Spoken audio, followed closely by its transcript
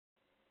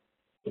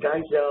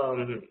Guys,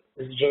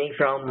 this is Jenny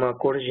from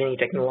CoderGenie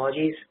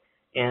Technologies,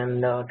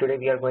 and today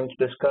we are going to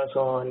discuss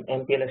on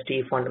MPLS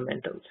TE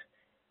Fundamentals,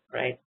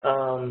 right?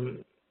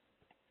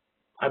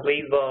 I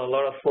believe a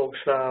lot of folks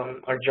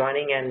are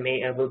joining and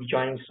will be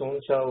joining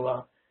soon,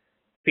 so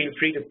feel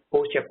free to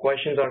post your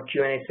questions on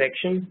Q&A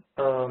section.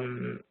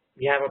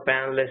 We have a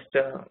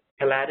panelist,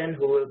 Aladdin,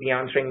 who will be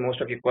answering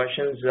most of your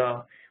questions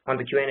on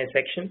the Q&A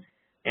section,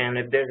 and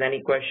if there's any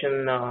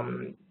question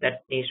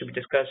that needs to be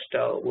discussed,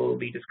 we'll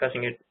be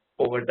discussing it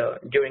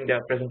during the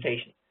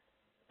presentation,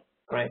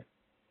 right?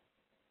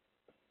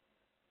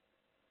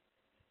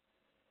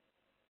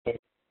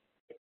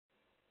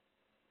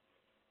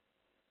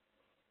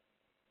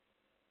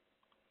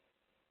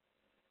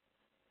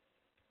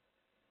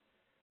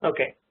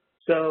 Okay,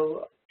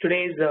 so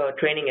today's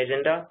training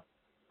agenda,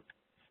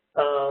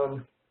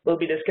 we'll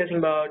be discussing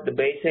about the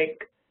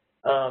basic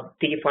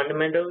TE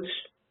fundamentals.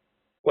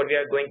 What we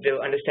are going to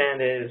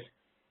understand is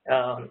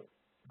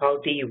how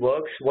TE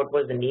works, what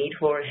was the need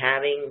for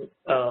having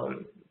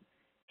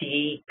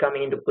TE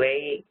coming into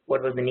play,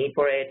 what was the need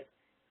for it,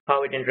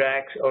 how it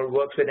interacts or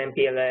works with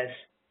MPLS.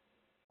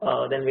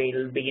 Then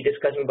we'll be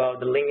discussing about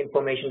the link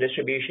information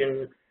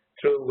distribution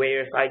through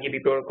various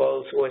IGP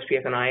protocols,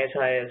 OSPF and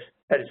ISIS,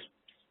 that is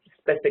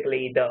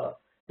specifically the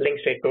link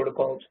state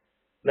protocols.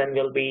 Then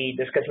we'll be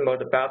discussing about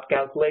the path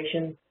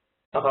calculation,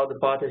 how the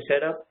path is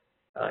set up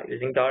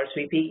using the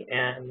RSVP,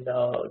 and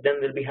then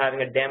we'll be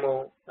having a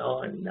demo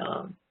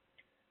on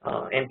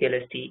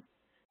MPLS TE.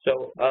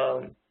 So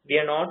we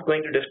are not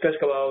going to discuss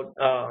about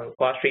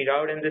fast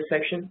readout in this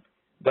section,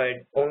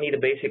 but only the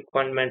basic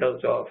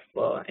fundamentals of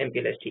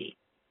MPLS TE,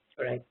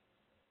 all right?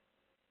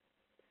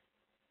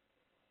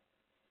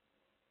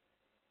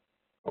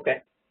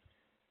 Okay,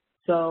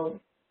 so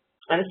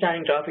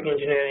understanding traffic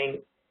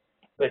engineering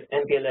with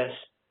MPLS.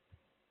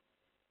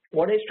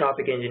 What is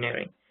traffic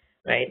engineering,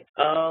 right?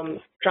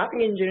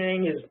 Traffic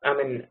engineering is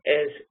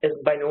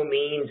by no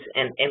means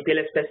an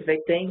MPLS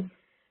specific thing,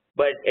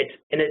 but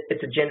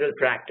it's a general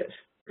practice,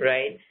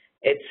 right?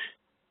 It's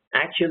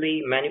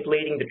actually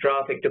manipulating the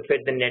traffic to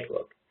fit the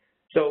network.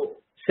 So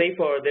say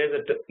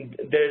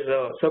there's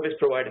a service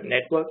provider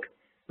network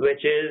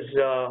which is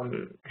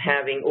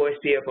having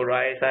OSPF or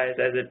ISIS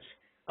as its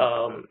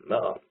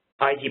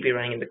IGP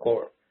running in the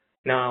core.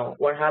 Now,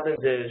 what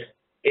happens is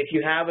if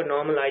you have a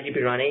normal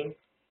IGP running,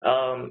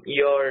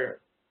 your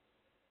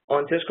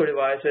on Cisco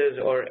devices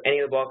or any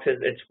of the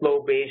boxes, it's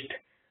flow-based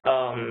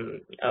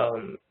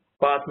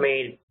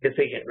path-made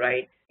decision,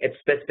 right? It's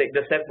specific.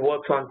 The step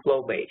works on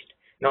flow-based.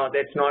 Now,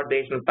 that's not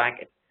based on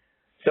packet.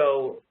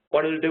 So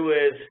what it'll do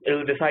is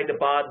it'll decide the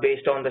path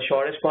based on the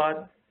shortest path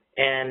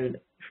and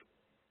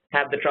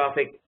have the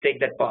traffic take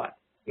that path.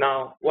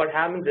 Now, what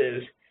happens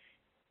is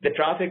the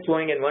traffic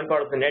flowing in one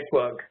part of the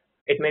network,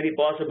 it may be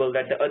possible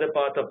that the other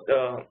part of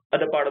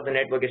the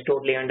network is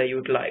totally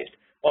underutilized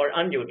or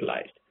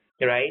unutilized,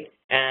 right?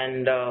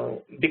 And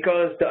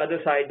because the other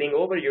side being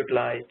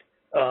overutilized,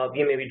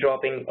 we may be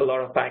dropping a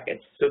lot of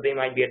packets, so there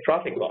might be a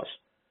traffic loss.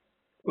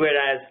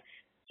 Whereas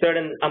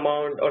certain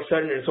amount or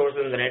certain resources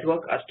in the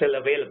network are still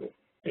available,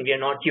 and we are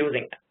not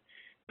using them.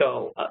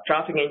 So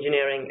traffic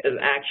engineering is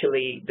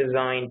actually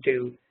designed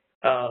to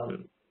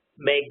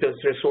make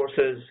those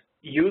resources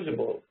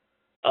usable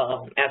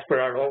as per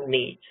our own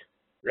needs,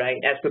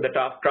 right? As per the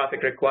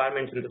traffic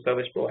requirements in the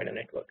service provider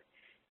network.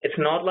 It's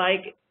not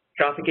like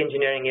traffic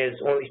engineering is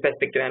only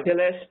specific to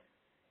MPLS.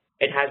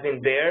 It has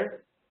been there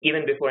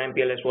even before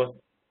MPLS was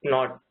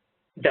not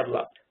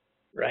developed,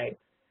 right?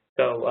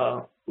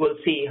 So we'll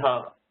see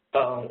what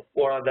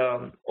are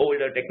the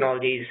older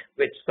technologies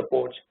which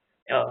supports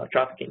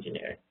traffic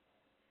engineering.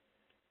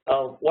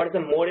 What is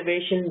the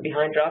motivation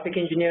behind traffic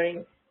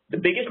engineering? The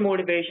biggest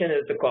motivation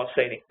is the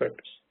cost-saving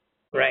purpose,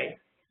 right?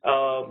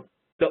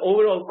 The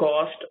overall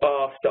cost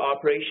of the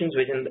operations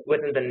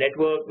within the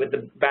network with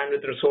the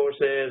bandwidth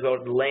resources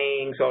or the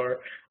links or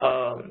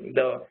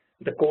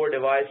the core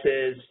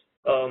devices,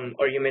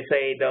 or you may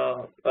say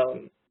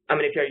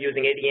if you're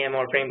using ADM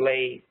or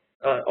FrameLay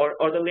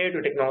or the layer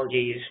 2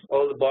 technologies,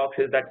 all the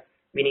boxes that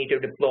we need to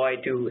deploy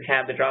to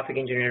have the traffic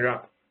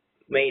engineer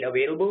made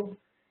available,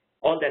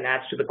 all that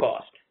adds to the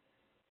cost.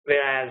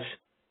 Whereas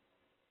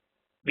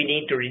we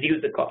need to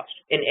reduce the cost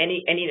in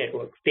any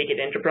network, take it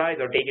enterprise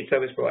or take it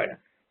service provider.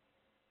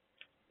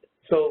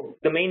 So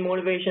the main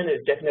motivation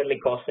is definitely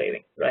cost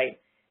saving, right?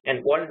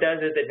 And what it does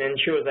is it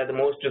ensures that the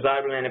most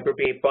desirable and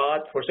appropriate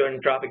path for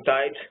certain traffic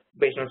types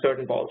based on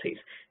certain policies.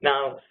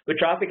 Now, with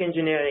traffic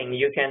engineering,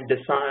 you can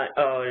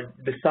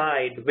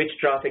decide which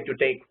traffic to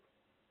take,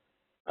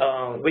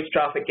 which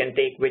traffic can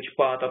take which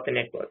path of the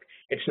network.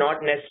 It's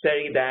not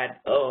necessary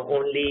that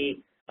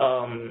only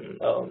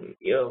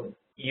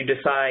you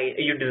design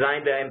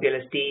the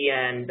MPLS TE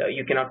and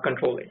you cannot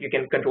control it. You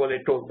can control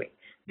it totally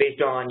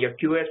based on your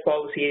QoS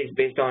policies,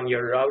 based on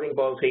your routing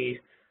policies,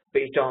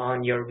 based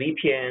on your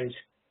VPNs,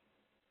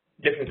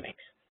 different things,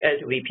 as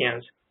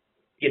VPNs,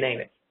 you name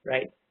it,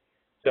 right?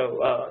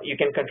 So you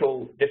can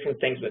control different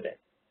things with it.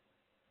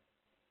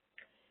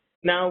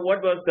 Now,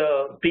 what was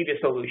the previous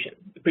solution?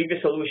 The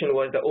previous solution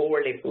was the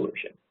overlay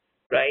solution,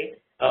 right?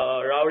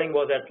 Routing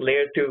was at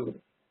layer 2,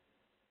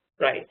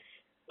 right?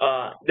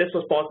 This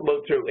was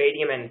possible through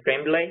ADM and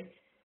frame delay,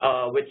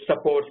 which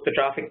supports the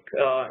traffic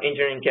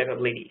engineering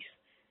capabilities.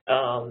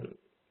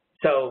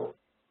 So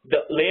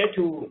the layer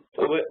 2,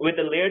 with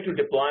the layer 2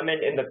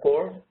 deployment in the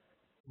core,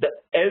 the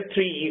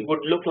L3 would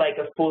look like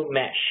a full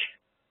mesh,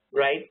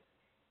 right?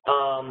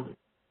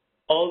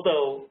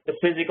 Although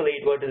physically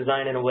it was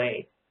designed in a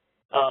way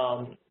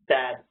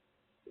that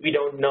we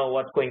don't know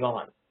what's going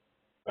on,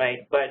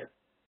 right? But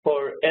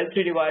for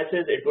L3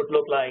 devices, it would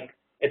look like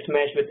it's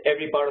meshed with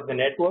every part of the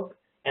network,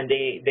 and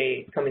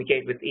they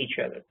communicate with each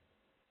other,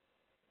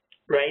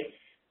 right?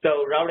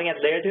 So routing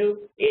at layer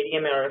 2,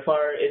 ADM and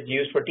RFR is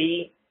used for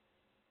T.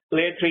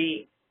 Layer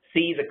 3, C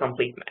is a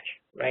complete mesh,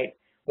 right?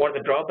 What are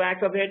the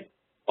drawbacks of it?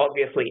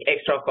 Obviously,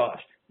 extra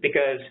cost,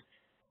 because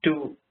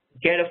to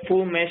get a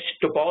full mesh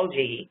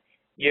topology,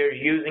 you're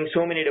using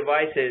so many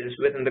devices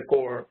within the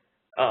core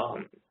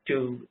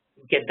to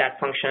get that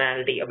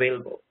functionality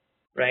available,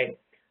 right?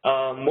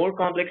 More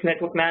complex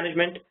network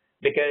management,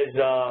 because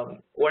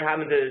what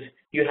happens is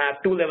you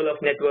have 2 levels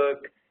of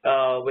network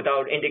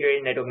without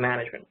integrated network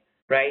management,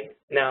 right?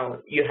 Now,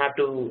 you have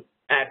to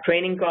add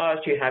training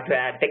costs, you have to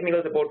add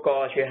technical support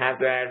costs, you have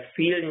to add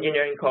field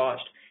engineering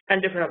costs,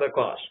 and different other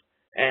costs,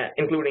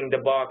 including the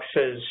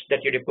boxes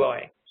that you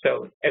deploy.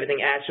 So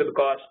everything adds to the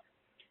cost.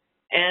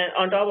 And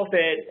on top of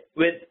it,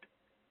 with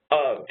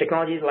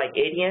technologies like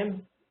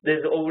ADM,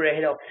 there's the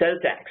overhead of cell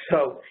tax.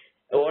 So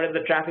whatever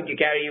the traffic you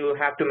carry, you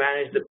have to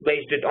manage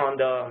based it on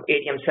the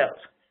ADM cells,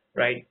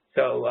 right?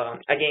 So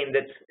again,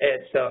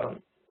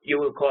 you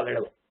will call it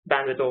a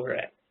bandwidth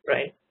overhead,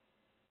 right?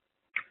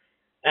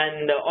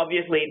 And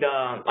obviously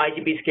the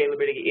IGP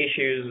scalability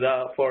issues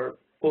for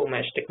full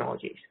mesh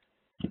technologies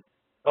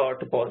or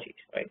topologies,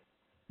 right?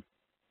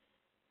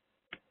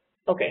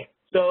 Okay,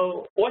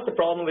 so what's the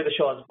problem with the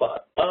shortest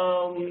path?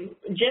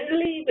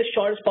 Generally, the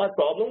shortest path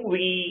problem,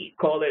 we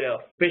call it a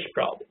fish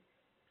problem.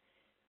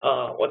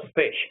 What's a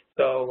fish?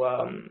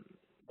 So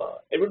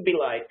it would be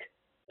like,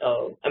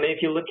 I mean,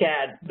 if you look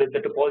at the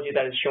topology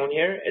that is shown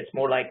here, it's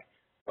more like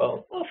a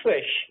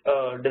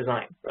fish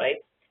design, right?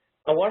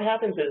 And what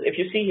happens is, if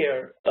you see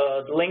here,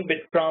 the link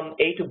bit from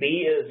A to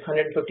B is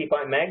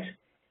 155 megs,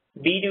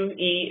 B to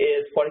E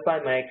is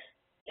 45 megs,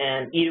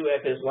 and E to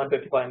F is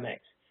 155 megs.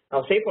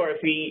 Now, say for if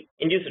we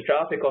induce a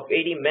traffic of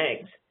 80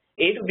 megs,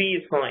 A to B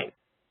is fine.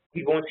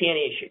 We won't see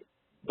any issue.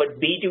 But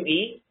B to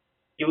E,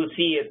 you will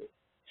see a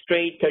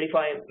straight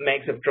 35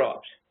 megs of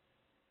drops.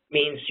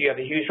 Means you have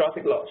a huge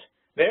traffic loss.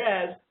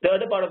 Whereas the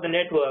other part of the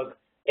network,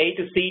 A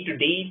to C to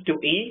D to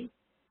E,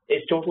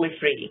 is totally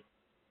free,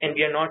 and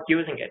we are not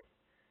using it.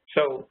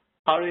 So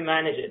how do we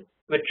manage it?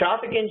 With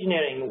traffic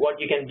engineering, what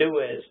you can do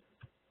is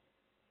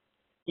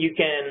you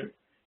can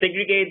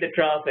segregate the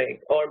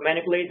traffic or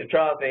manipulate the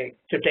traffic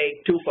to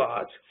take 2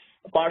 paths.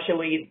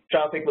 Partially,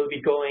 traffic will be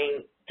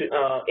going to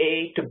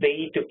A to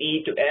B to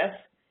E to F,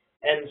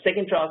 and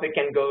second traffic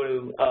can go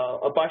to,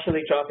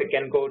 partially traffic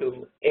can go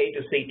to A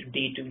to C to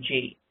D to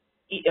G,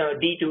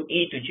 D to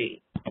E to G,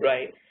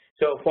 right?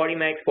 So 40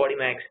 megs, 40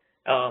 megs.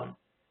 Now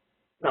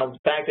the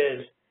fact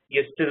is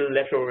you're still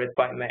left over with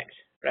 5 megs,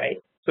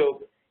 right?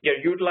 So you're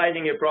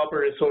utilizing your proper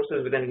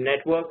resources within the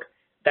network.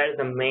 That is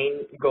the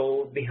main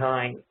goal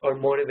behind or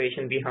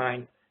motivation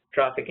behind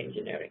traffic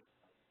engineering.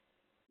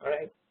 All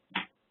right.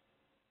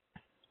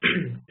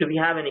 Do we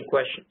have any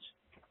questions?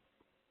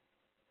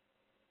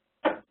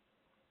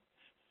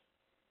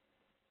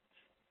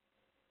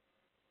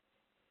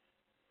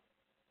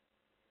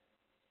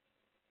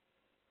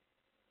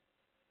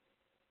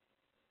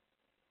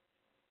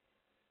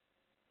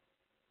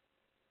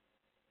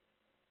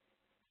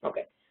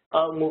 Okay,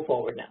 I'll move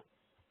forward now.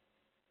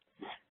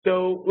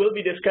 So we'll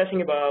be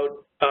discussing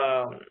about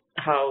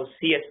how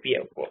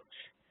CSPF works.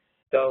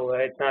 So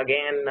it's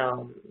again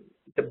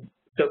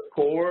the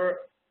core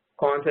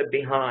concept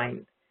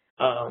behind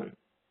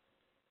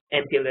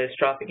MPLS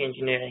traffic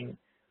engineering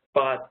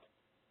path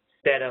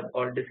setup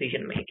or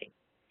decision making.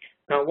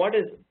 Now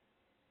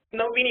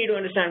we need to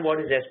understand what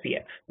is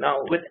SPF.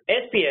 Now with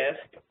SPF,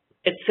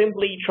 it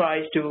simply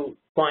tries to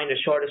find the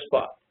shortest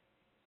path,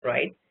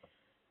 right?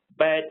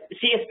 But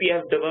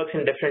CSPF works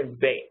in a different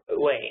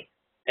way.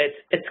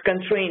 It's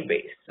constraint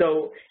based.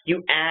 So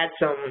you add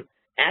some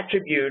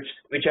attributes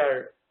which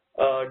are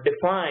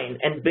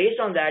defined, and based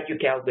on that you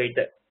calculate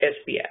the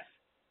SPF,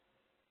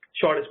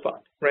 shortest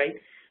path, right?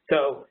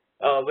 So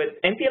with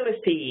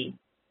MPLS TE,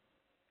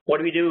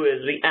 what we do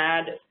is we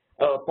add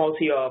a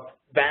policy of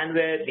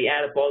bandwidth, we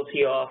add a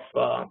policy of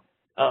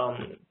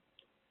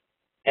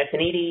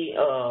FNED,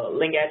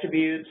 link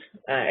attributes,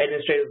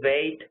 administrative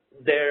weight.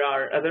 There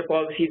are other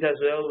policies as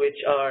well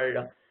which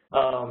are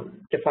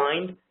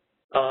defined,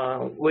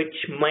 which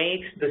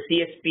makes the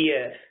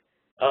CSPF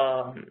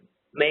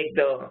make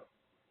the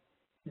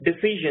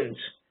decisions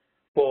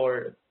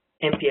for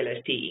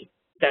MPLS TE,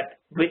 that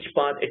which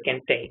path it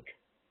can take,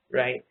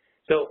 right?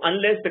 So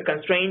unless the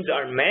constraints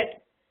are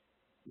met,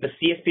 the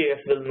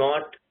CSPF will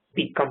not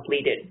be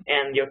completed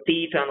and your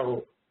TE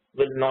tunnel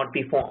will not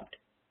be formed,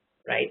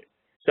 right?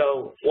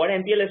 So what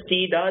MPLS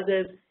TE does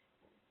is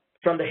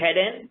from the head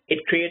end,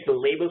 it creates a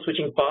label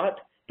switching path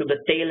to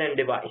the tail end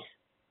device,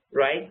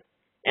 right?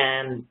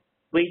 And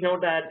please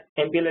note that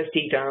MPLS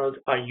TE tunnels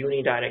are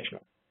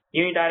unidirectional.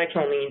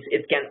 Unidirectional means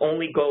it can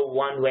only go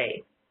one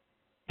way,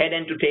 head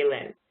end to tail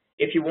end.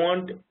 If you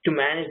want to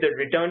manage the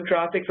return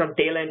traffic from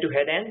tail end to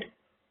head end,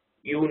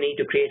 you need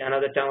to create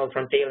another tunnel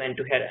from tail end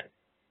to head end.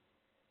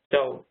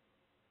 So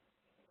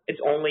it's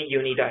only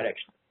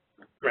unidirectional,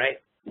 right?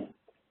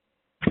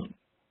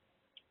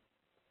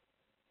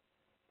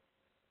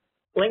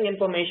 Link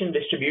information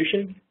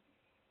distribution.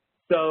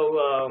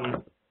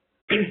 So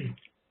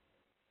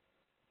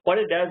what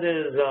it does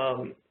is,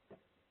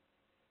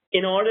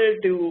 in order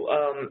to,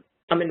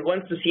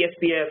 once the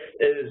CSPF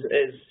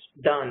is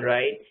done,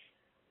 right,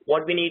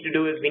 what we need to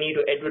do is we need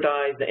to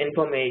advertise the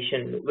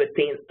information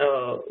within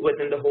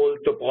the whole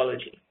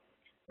topology,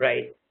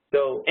 right?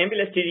 So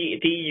MPLS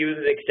TE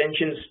uses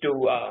extensions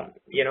to,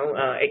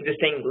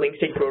 existing link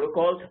state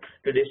protocols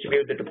to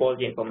distribute the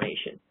topology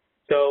information.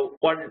 So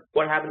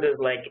what happens is,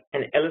 like,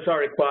 an LSR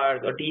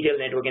requires a detailed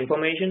network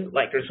information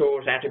like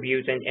resource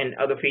attributes and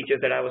other features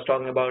that I was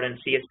talking about in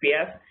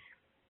CSPF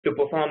to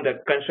perform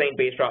the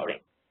constraint-based routing.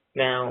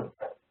 Now,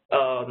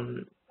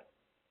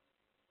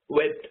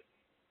 with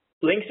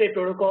link state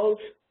protocols,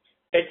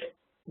 it's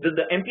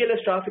the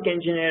MPLS traffic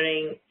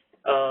engineering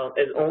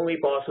is only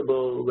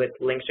possible with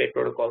link state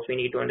protocols. We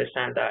need to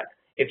understand that.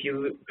 If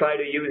you try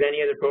to use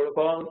any other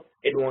protocol,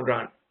 it won't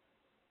run.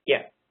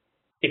 Yeah.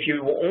 If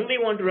you only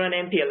want to run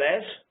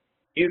MPLS,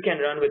 you can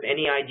run with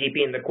any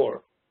IGP in the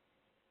core.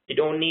 You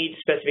don't need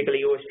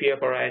specifically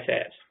OSPF or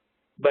ISS.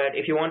 But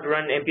if you want to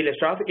run MPLS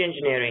traffic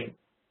engineering,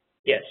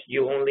 yes,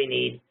 you only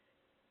need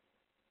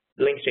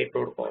link state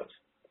protocols,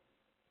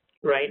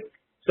 right?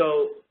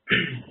 So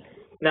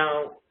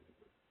now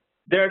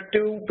there are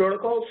two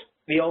protocols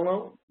we all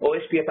know,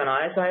 OSPF and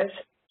ISIS.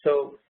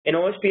 So in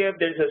OSPF,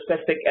 there's a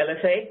specific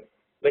LSA,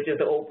 which is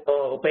the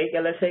opaque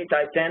LSA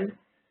type 10,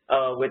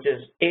 which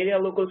is area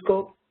local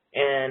scope,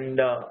 and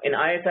in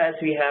ISIS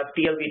we have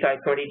TLV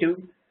type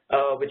 22,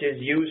 which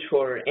is used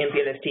for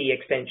MPLS TE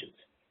extensions.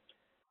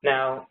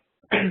 Now,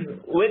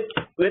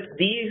 with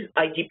these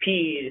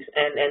IGPs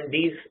and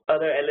these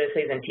other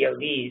LSAs and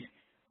TLVs,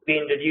 we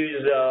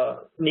introduce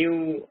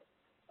new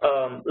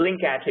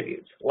link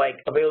attributes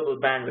like available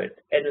bandwidth,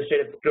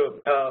 administrative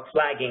group,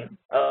 flagging,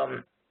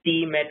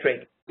 TE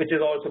metric, which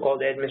is also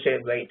called the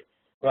administrative weight,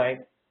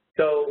 right?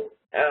 So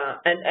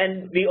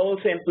and we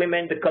also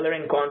implement the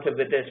coloring concept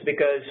with this,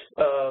 because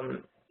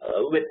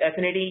with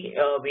affinity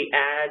we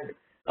add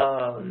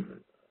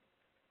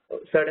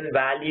certain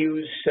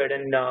values,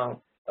 certain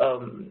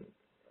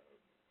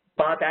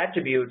path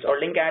attributes or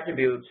link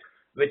attributes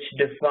which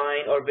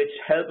define or which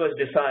help us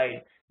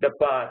decide the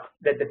path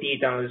that the TE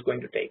tunnel is going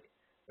to take,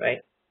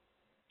 right?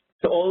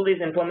 So all this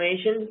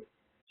information,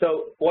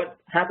 so what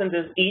happens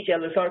is each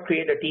LSR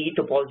creates a TE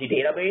topology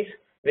database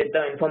with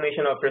the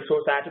information of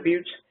resource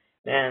attributes,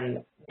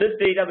 and this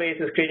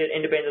database is created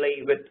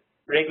independently with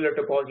regular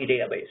topology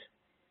database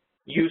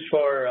used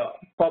for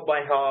hop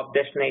by hop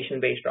destination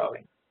based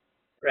routing,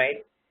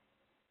 right?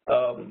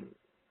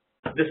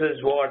 This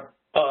is what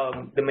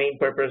the main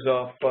purpose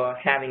of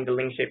having the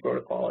link state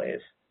protocol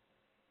is.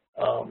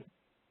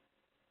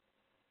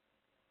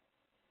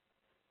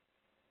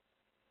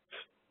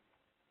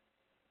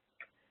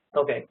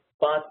 Okay,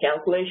 path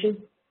calculation.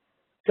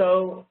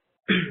 So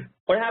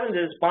what happens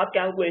is path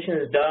calculation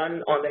is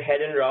done on the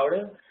head-end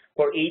router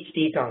for each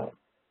TE tunnel.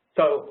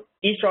 So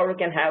each router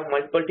can have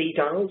multiple TE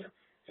tunnels,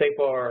 say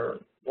for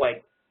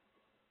like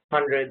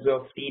hundreds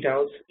of TE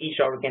tunnels each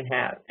router can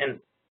have, and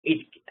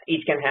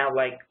each can have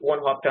like one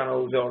hop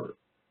tunnels or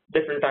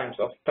different types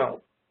of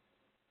tunnels.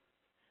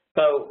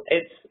 So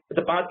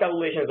the path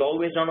calculation is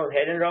always done on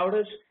head-end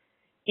routers.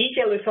 Each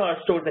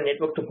LSR stores the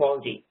network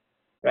topology,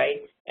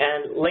 right?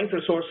 And link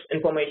resource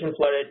information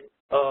flooded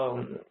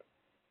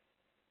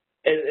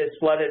is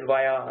flooded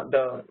via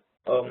the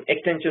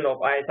extension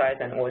of ISIS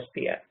and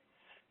OSPF.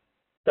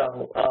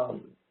 So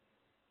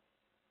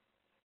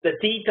the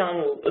TE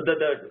tunnel,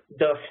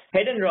 the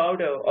head-end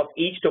router of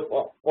each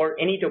or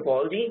any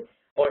topology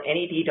or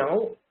any TE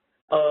tunnel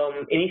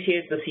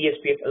initiates the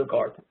CSPF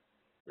algorithm,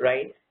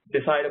 right?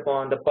 Decide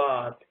upon the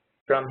path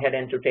from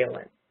head-end to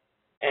tail-end.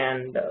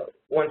 And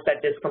once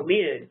that is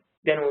completed,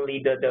 then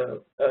only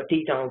the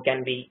TE tunnel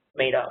can be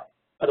made up.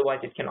 Otherwise,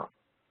 it cannot,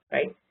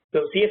 right?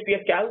 So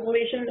CSPF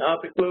calculation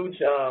precludes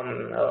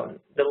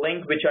the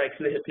link which are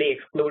explicitly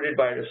excluded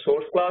by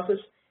resource classes,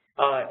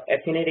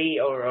 affinity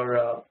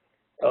or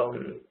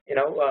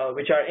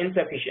which are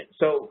insufficient.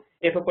 So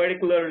if a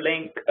particular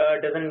link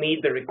doesn't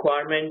meet the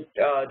requirement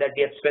that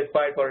we have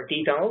specified for a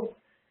TE tunnel,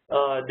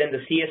 then the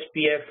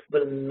CSPF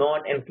will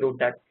not include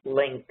that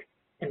link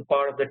in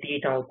part of the TE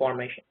tunnel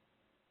formation,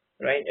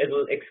 right? It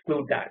will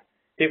exclude that.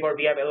 Say for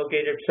we have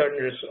allocated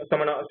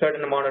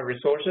certain amount of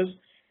resources,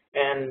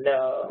 and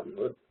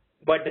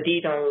but the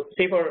TE tunnel,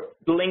 say for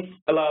the link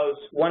allows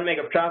 1 meg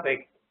of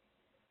traffic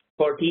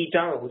for TE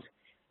tunnels,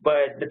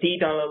 but the TE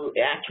tunnel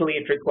actually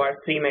it requires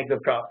 3 megs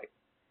of traffic.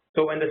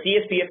 So when the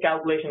CSPF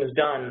calculation is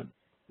done,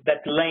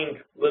 that link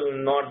will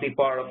not be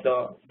part of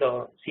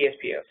the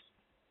CSPF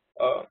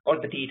or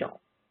the TTOM,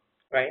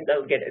 right? That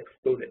will get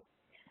excluded.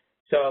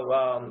 So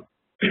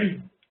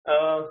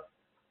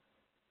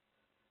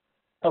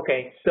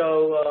okay,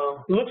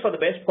 so look for the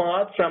best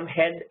path from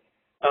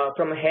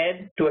a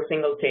head to a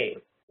single tail,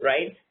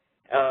 right?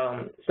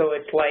 So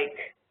it's like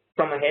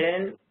from a head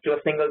end to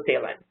a single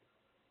tail end.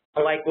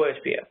 Unlike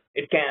OSPF,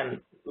 it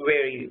can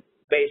vary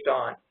based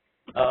on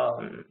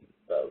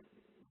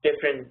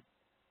different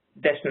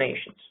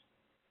destinations.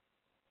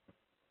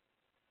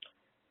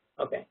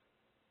 Okay,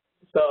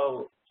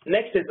 so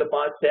next is the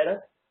path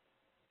setup.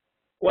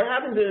 What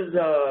happens is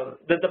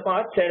that the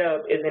path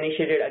setup is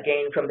initiated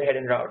again from the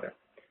head-end router.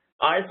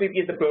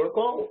 RSVP is the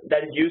protocol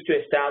that is used to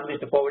establish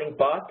the forwarding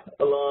path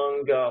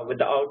along with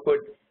the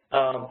output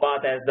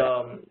path as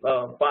the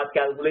path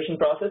calculation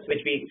process,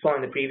 which we saw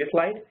in the previous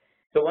slide.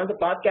 So once the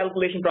path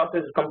calculation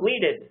process is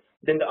completed,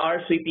 then the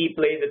RSVP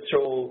plays its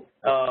role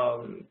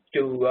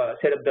to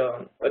set up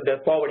the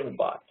forwarding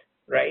path,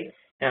 right?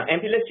 Now,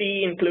 MPLS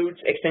TE includes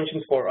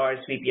extensions for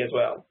RSVP as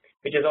well,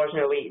 which is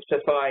originally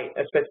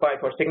specified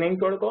for signaling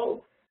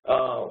protocol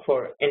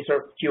for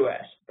insert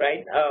QS,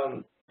 right?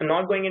 I'm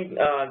not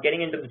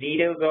getting into the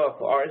details of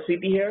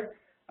RSVP here.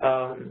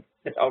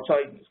 It's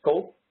outside the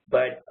scope,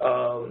 but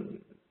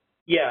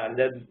yeah,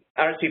 the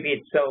RSVP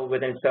itself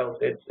within itself,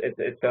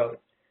 it's a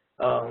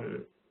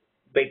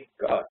big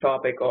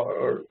topic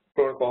or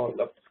protocol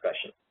of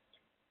discussion.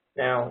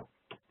 Now,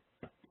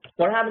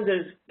 what happens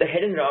is the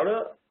head-end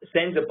router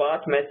sends a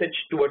path message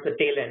towards the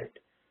tail end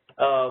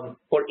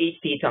for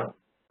each T-tunnel.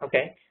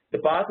 Okay, the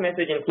path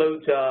message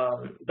includes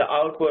the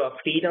output of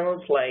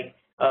T-tunnels like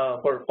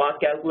for path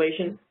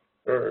calculation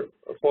or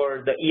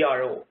for the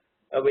ERO,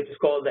 which is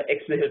called the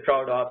explicit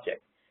route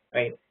object,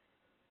 right?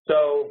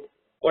 So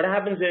what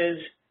happens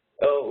is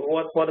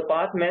for the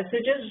path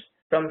messages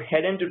from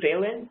head end to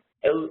tail end,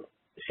 it'll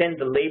send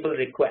the label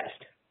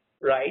request,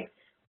 right?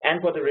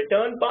 And for the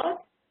return path,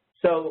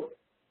 so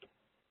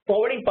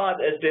forwarding path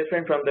is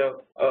different from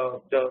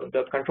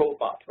the control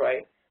path,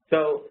 right?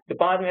 So the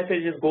path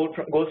messages goes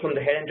from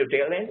the head end to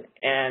tail end,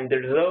 and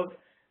the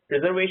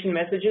reservation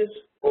messages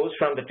goes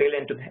from the tail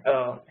end to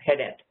head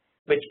end,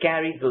 which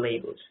carries the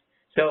labels.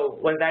 So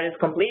when that is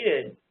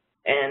completed,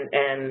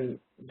 and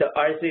the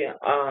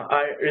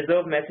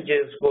reserve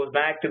messages goes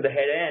back to the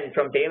head end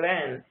from tail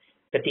end,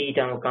 the T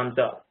tunnel comes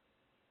up,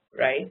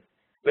 right?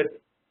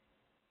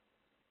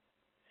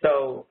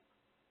 So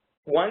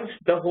once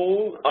the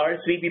whole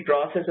RSVP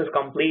process is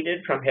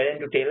completed from head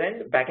end to tail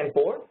end, back and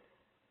forth,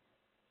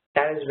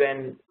 that is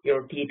when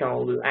your T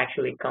tunnel will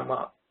actually come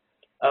up.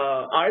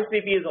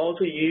 RSVP is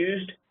also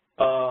used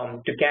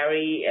to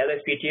carry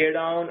LSP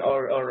teardown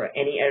or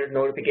any error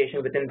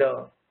notification within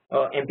the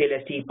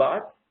MPLS TE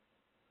path.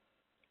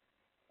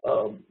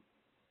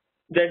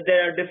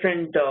 There are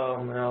different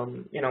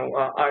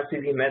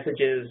RSVP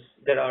messages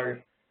that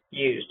are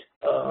used.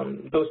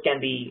 Those can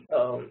be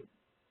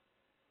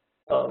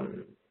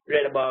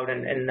read about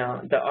in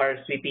the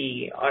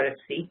RSVP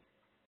RFC.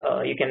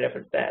 You can refer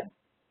to that.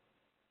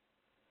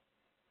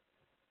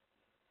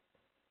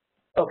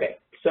 Okay,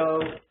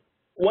 so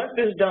once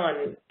this is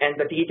done and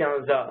the T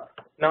tunnel is up,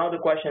 now the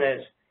question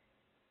is,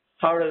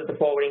 how does the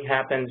forwarding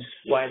happens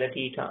while the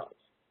T tunnels,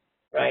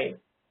 right?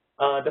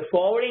 The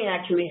forwarding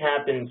actually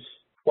happens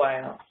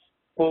via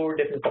 4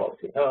 different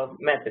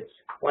methods.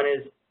 One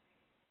is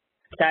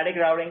static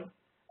routing.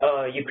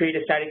 You create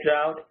a static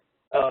route,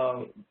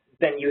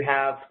 then you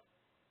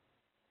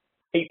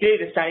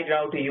create a static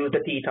route to use the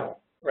T tunnel,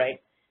 right?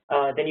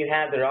 Then you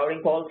have the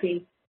routing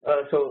policy,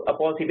 so a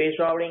policy-based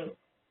routing.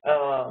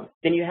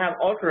 Then you have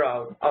outer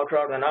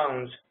route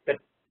announce that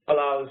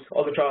allows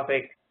all the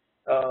traffic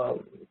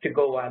to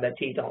go via the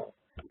T tunnel,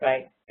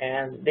 right?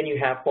 And then you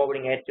have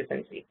forwarding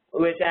adjacency,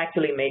 which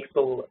actually makes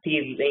the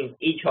T link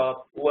each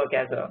hop work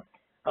as a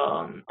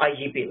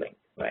IGP link,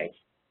 right?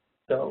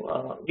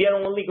 So we are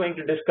only going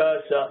to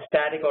discuss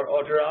static or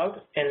outer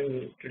route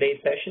in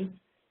today's session,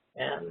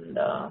 and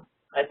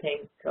I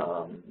think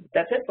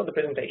that's it for the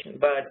presentation.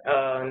 But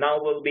now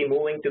we'll be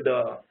moving to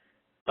the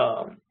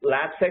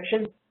lab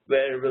section,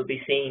 where we'll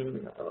be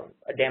seeing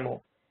a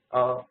demo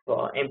of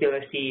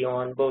MPLS TE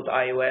on both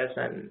iOS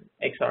and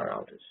XR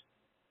routers,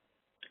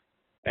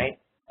 right?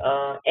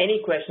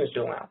 Any questions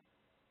till now?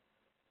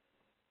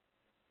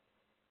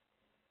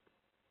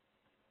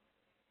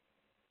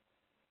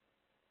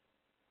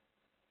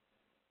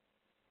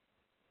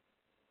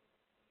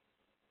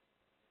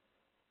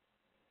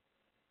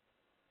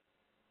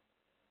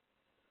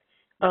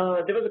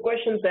 There was a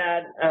question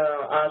that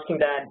asking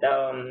that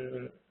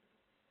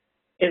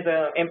is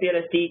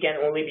MPLS TE can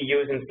only be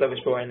used in service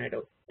provider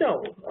network.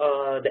 No,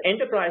 the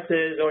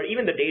enterprises or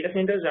even the data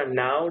centers are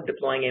now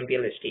deploying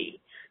MPLS TE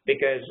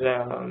because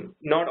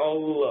not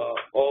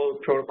all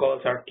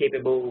protocols are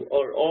capable,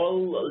 or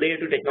all layer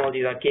 2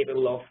 technologies are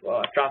capable of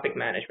traffic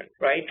management,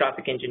 right?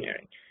 Traffic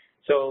engineering.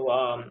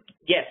 So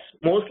yes,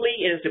 mostly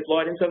it is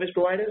deployed in service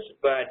providers,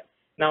 but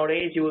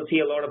nowadays you will see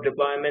a lot of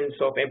deployments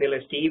of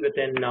MPLS TE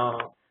within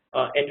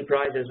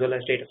enterprise as well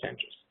as data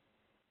centers.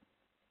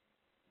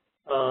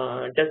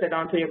 Does that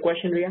answer your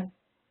question, Ria?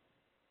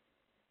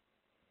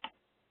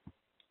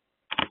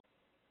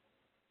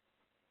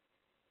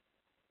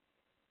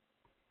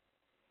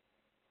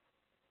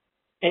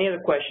 Any other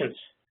questions?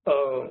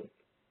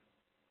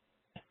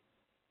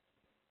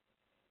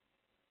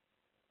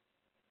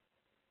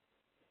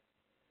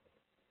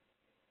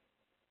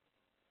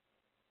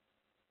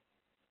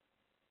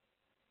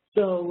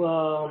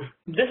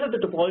 This is the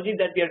topology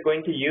that we are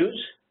going to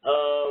use.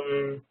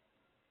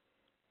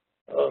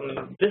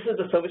 This is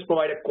the service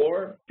provider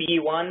core,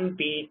 P1,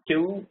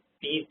 P2,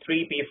 P3,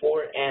 P4,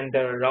 and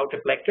the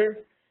router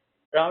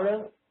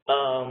router.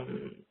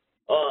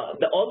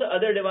 All the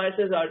other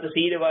devices are the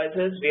C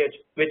devices,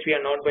 which we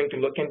are not going to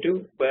look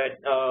into, but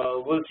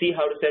we'll see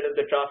how to set up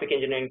the traffic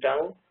engineering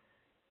tunnel.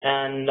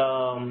 And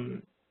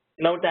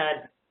note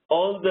that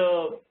all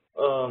the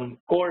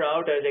core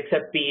routers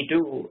except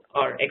P2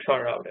 are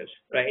XR routers,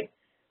 right?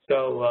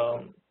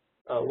 So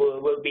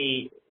we'll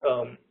be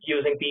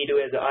using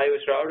P2 as the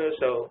iOS router,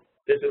 so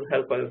this will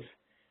help us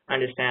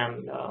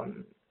understand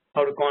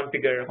how to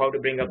configure, how to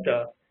bring up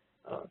the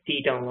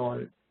T tunnel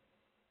on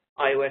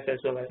iOS as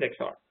well as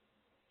XR.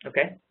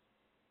 Okay.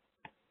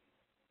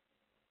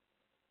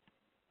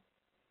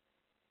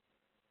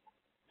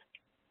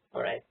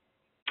 All right.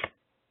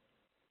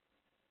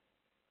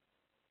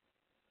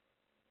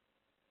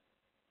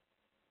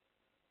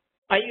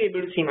 Are you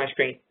able to see my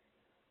screen?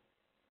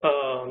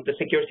 The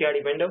secure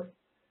CRD window?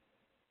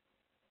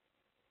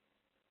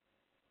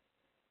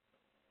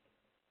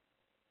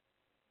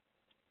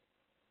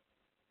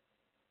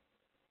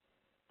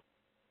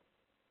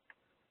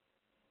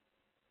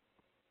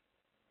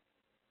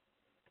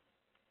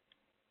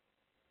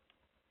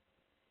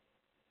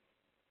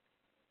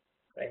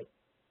 Right.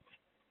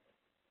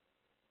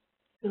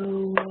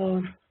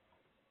 So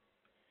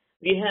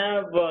we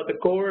have the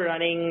core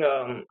running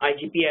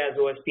IGP as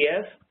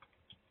OSPF.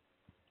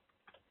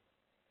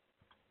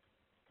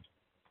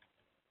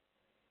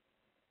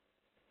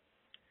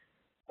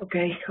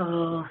 Okay,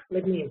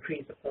 let me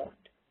increase the font.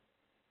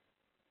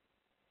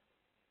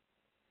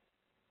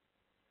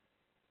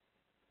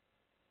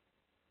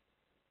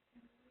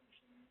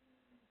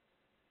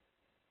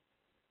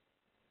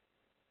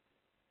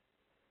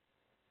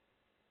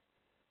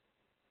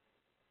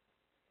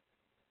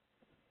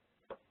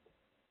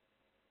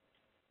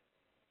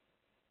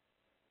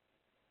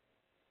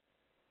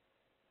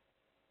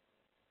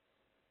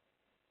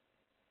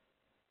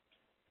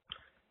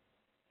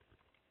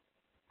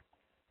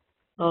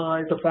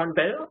 Is the font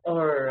better,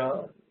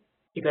 or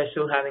you guys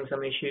still having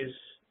some issues?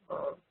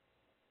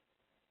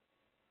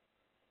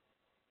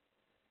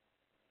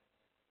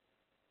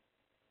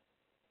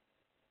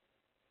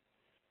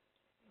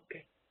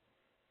 Okay.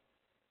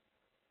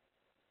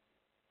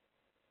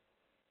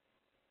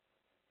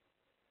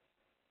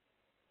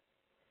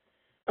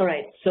 All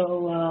right,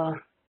 so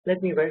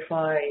let me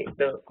verify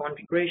the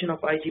configuration of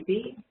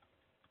IGP.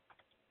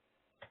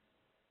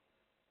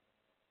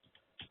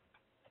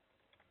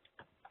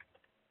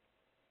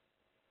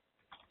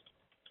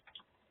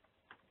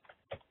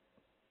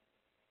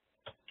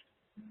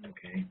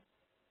 Okay.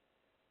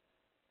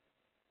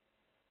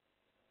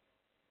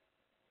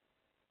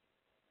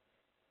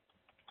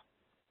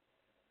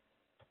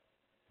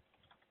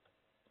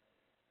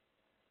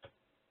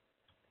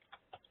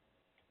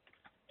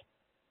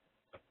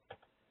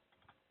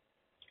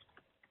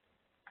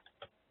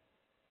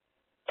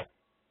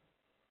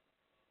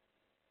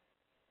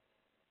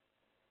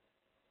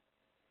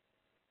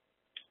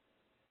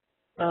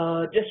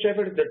 Just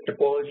refer to the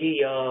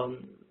topology,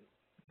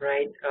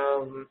 right?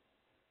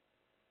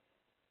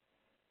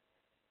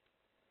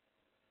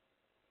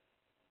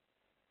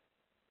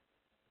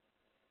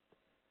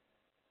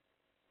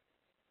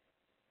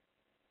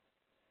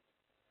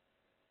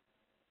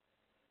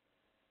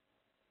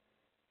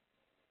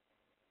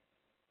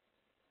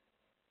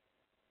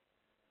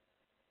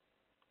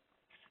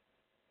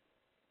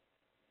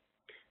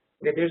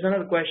 Okay, there's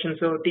another question.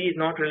 So T is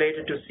not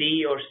related to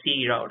C or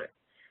C router.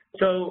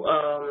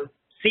 So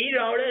C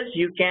routers,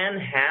 you can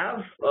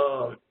have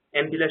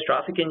MPLS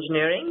traffic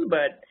engineering,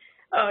 but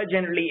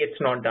generally it's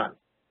not done.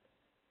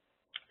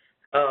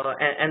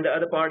 And the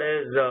other part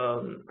is,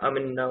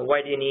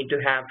 why do you need to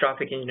have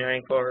traffic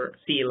engineering for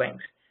C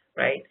links,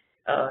 right?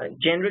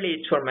 Generally,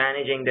 it's for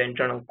managing the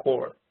internal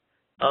core.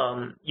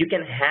 You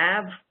can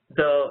have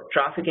the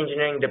traffic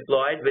engineering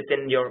deployed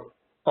within your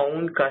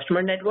own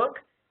customer network,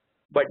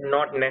 but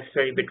not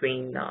necessarily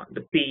between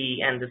the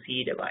P and the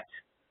C device,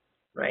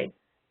 right?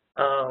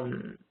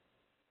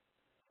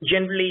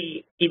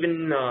 Generally,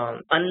 even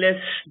unless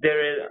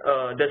there is,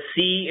 the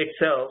C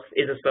itself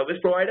is a service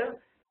provider,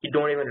 you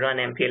don't even run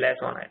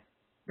MPLS on it,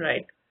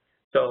 right?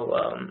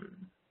 So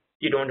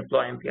you don't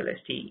deploy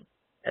MPLS TE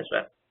as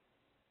well.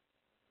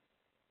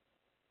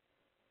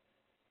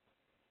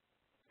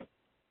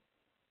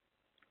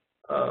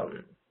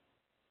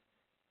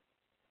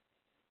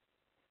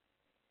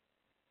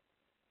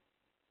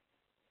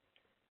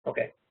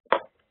 Okay.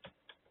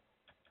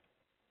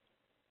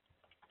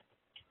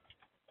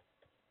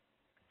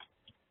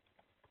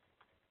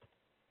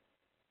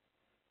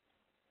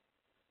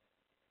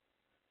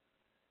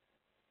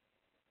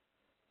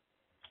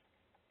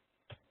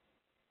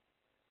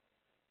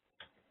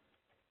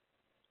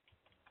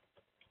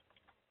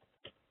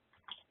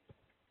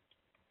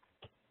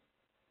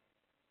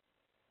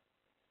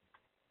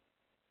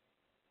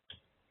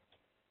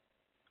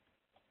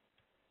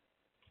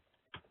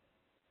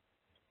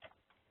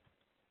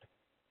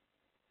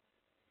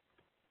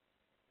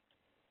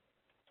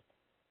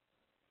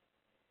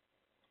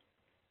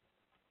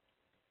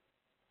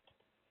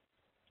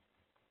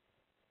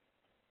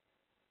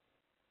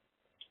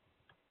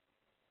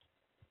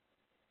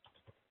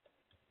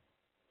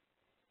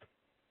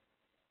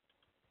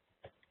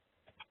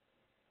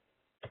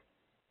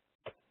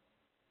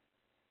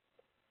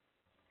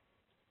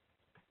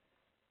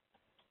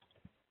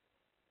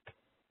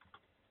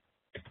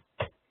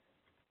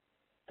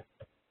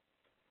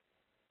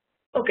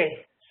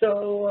 Okay,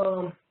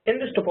 so in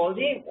this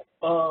topology,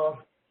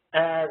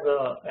 as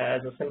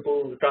a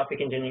simple traffic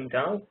engineering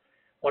tunnel,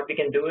 what we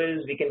can do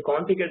is we can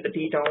configure the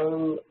T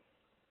tunnel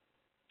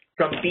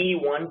from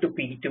P1 to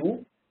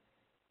P2,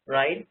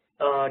 right?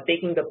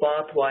 Taking the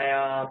path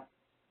via,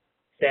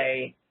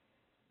 say,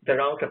 the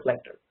route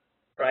reflector,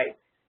 right?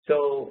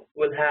 So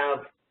we'll have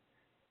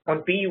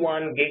on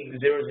P1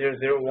 gig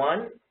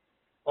 0001,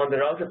 on the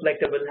route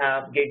reflector we'll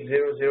have gig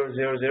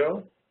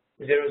 0000,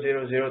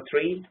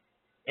 0003,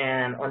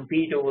 and on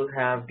P2 we'll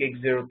have gig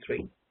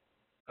 03,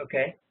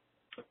 okay?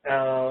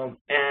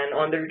 And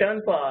on the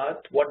return path,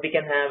 what we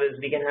can have is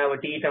we can have a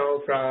T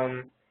tunnel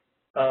from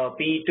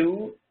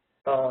P2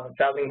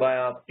 traveling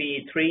via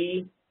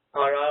P3,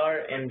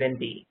 RR, and then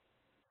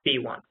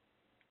P1,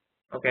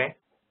 okay?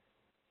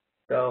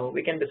 So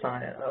we can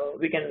define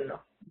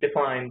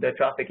the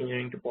traffic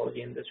engineering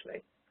topology in this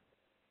way.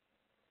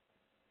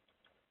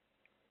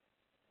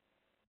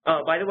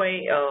 By the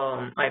way,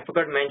 I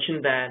forgot to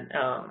mention that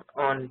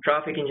on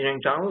traffic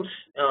engineering tunnels,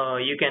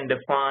 you can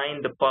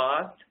define the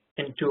path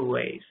in two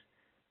ways.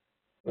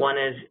 One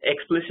is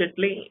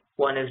explicitly,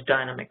 one is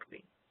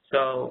dynamically.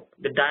 So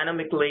the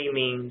dynamically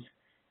means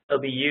I'll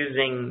be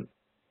using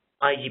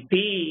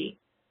IGP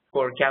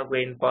for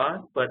calculating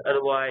path, but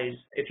otherwise,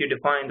 if you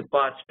define the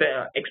path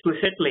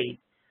explicitly,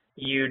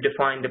 you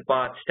define the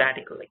path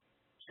statically.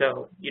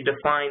 So you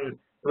define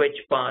which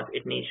path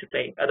it needs to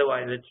take.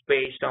 Otherwise, it's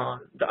based on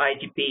the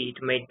IGP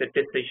to make the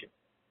decision.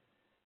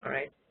 All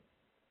right.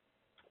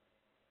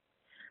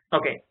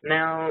 Okay.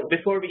 Now,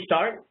 before we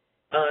start,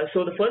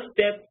 so the first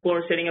step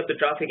for setting up the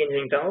traffic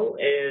engineering tunnel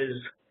is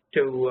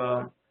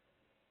to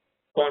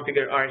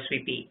configure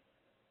RSVP,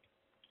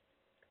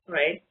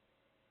 right?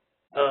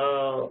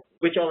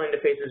 Which all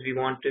interfaces we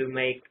want to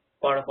make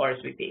part of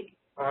RSVP.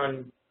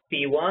 On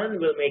P1,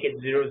 we'll make it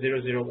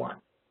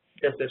 0001,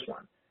 just this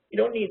one. You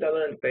don't need the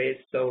other interface,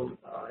 so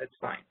it's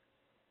fine.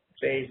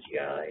 Space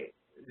GI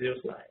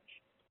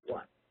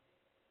 0/1.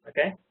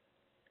 Okay.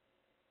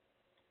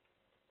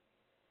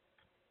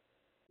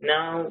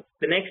 Now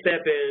the next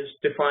step is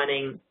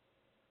defining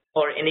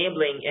or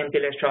enabling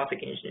MPLS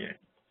traffic engineering.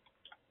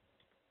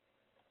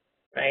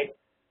 Right.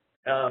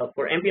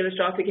 For MPLS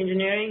traffic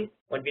engineering,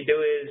 what we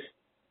do is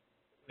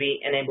we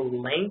enable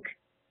link,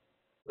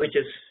 which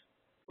is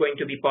going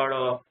to be part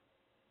of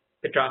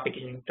the traffic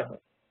engineering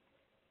tunnel.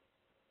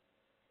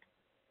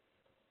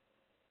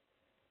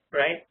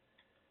 Right.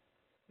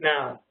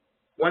 Now,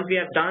 once we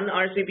have done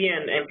RSVP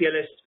and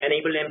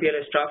enabled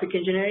MPLS traffic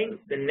engineering,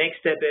 the next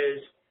step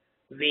is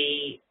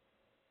we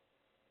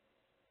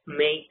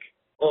make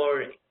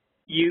or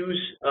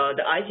use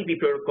the IGP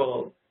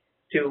protocol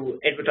to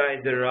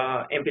advertise the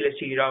MPLS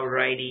TE router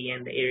ID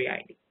and the area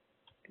ID.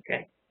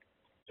 Okay.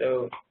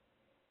 So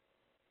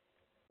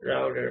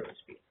router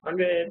must be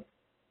 100,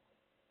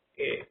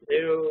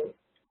 0,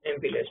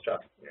 MPLS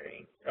traffic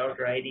engineering,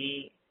 router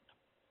ID.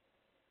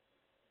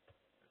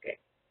 Okay.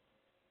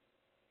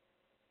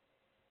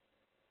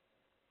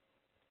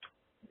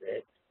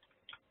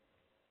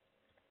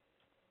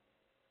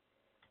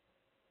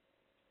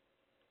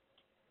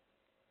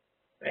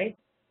 Right?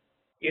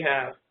 You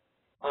have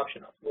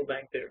option of move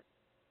back there.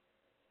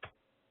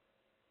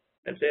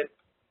 That's it.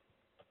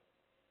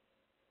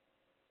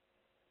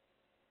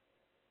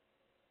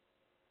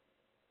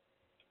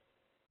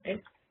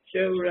 Right?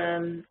 Show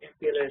run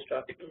MPLS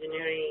traffic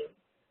engineering,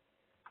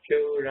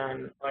 show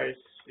run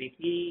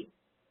RSVP,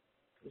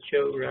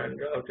 show run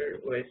router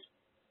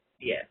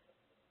OSPF.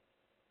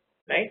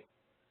 Right?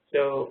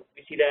 So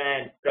we see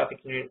that traffic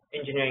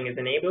engineering is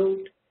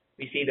enabled.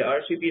 We see the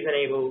RSVP is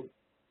enabled.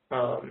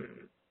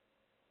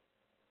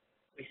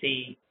 We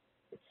see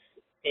it's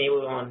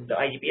enabled on the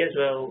IGP as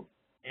well,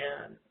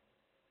 and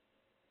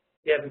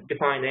we have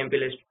defined the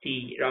MPLS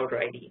TE router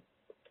ID.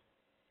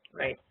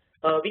 Right.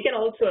 We can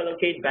also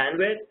allocate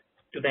bandwidth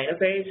to the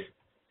interface.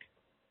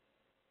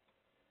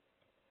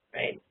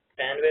 Right.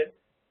 Bandwidth.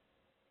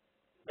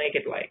 Make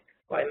it like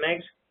 5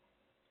 megs.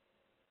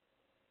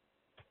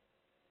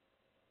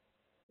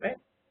 Right.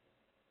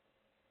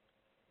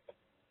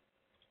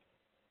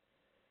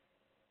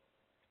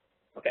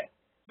 Okay.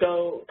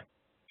 So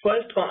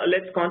first,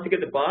 let's configure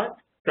the path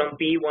from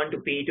P1 to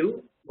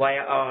P2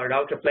 via our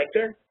route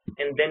reflector,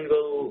 and then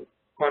we'll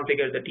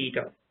configure the T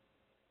tunnel.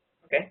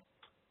 Okay.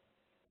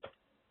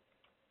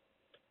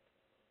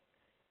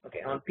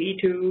 Okay. On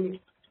P2,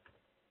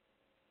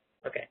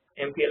 okay,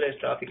 MPLS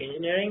traffic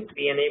engineering,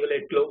 we enable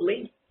it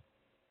globally.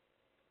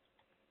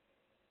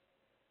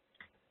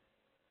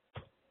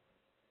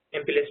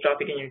 MPLS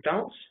traffic engineering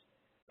tunnels.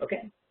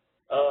 Okay.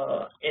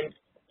 In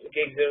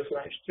gig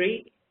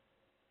 0/3.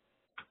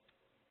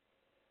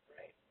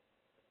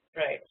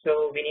 Right,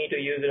 so we need to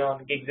use it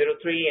on gig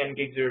 03 and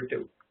gig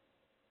 02.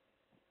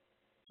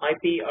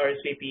 IP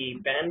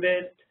RSVP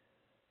bandwidth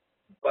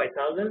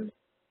 5000.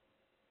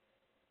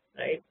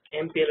 Right,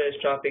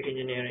 MPLS traffic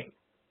engineering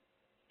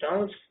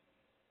tunnels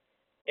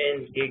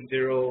in gig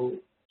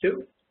 02.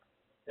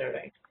 All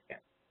right, yeah.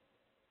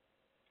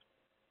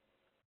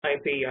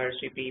 IP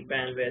RSVP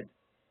bandwidth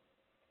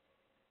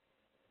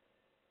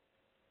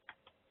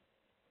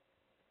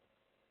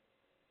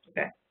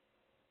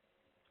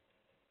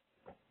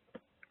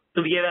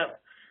So we have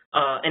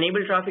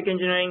enabled traffic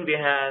engineering, we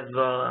have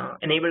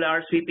enabled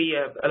RSVP,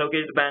 have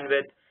allocated the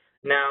bandwidth.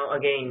 Now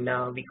again,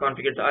 we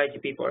configured the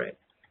IGP for it,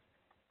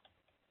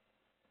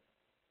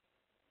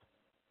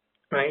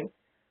 right?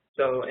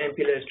 So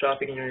MPLS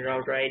traffic engineering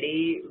router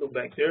ID,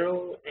 loopback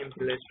 0,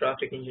 MPLS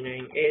traffic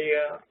engineering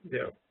area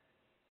 0,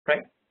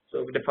 right?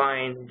 So we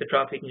define the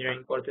traffic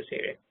engineering for this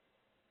area.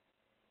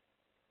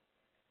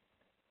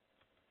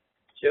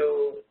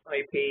 So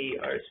IP,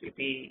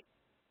 RSVP,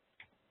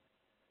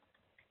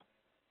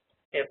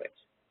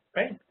 interface,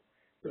 right?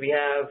 So we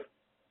have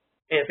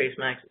interface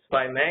max is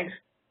 5 megs.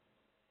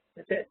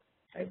 That's it,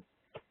 right?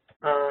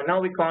 Now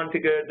we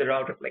configure the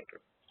router collector.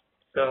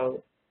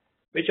 So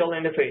which all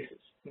interfaces?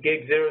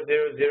 Gig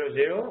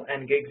 0000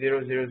 and gig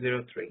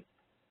 0003,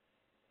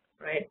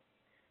 right?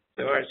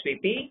 So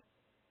RSVP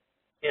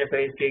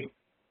interface gig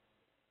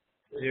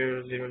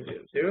 0000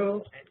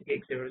 and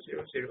gig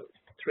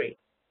 0003.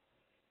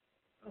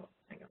 Oh,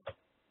 hang on.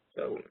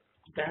 So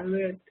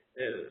bandwidth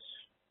is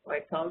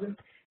 5,000.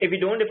 If we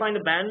don't define the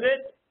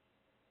bandwidth,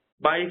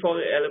 by default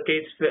it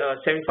allocates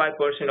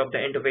 75% of the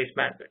interface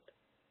bandwidth,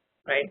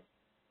 right?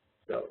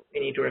 So we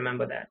need to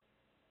remember that.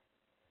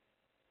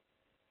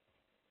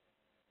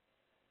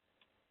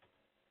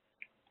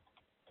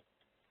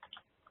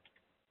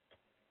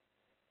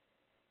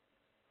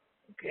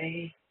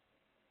 Okay.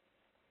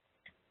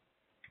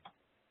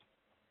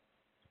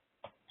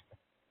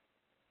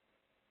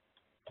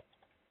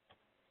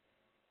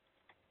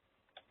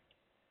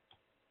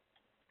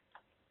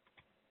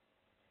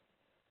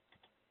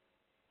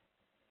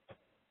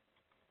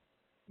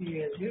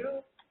 Yeah,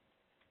 0.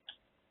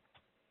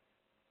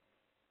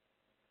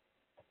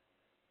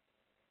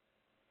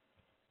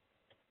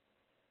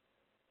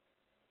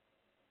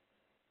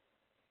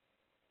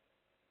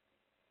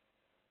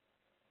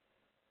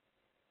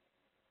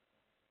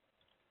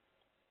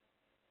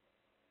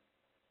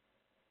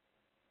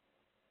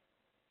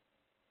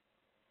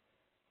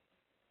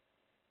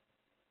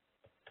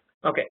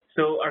 Okay,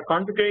 so our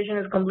configuration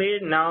is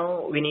completed.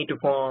 Now we need to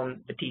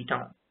form the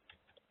T-town.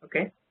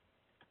 Okay.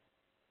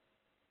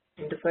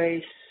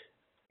 Interface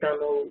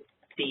terminal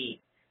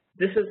T.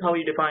 This is how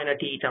you define a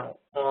T-town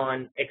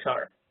on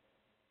XR.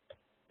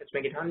 Let's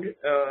make it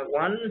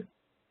 1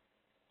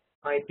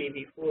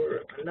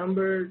 IPv4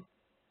 unnumbered,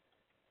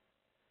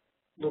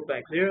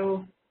 loopback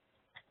 0,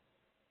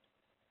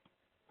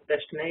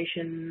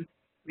 destination.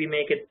 We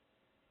make it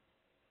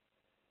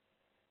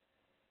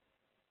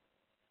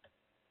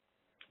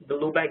the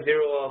loopback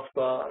 0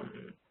 of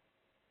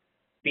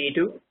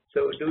P2.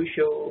 So do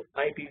show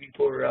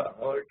IPv4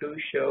 or do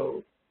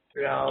show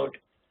route,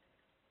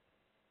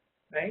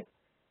 right?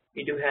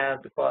 We do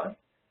have the path.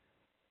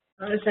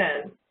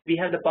 Understand, we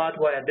have the path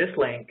via this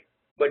link,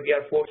 but we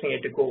are forcing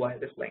it to go via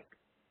this link,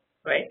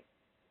 right?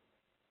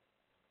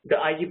 The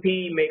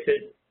IGP makes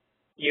it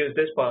use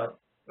this path,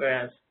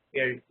 whereas we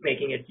are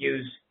making it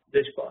use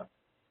this path,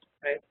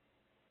 right?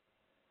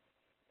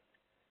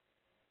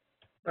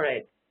 All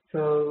right,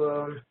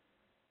 so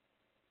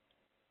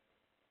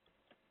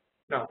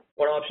now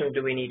what options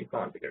do we need to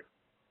configure?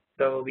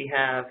 So we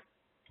have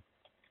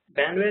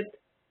bandwidth.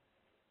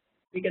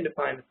 We can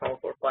define the sum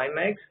for 5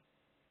 megs,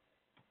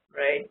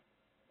 right?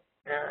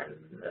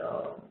 And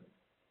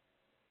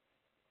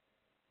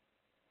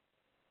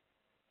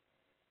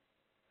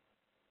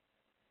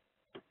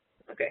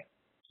okay,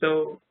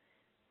 so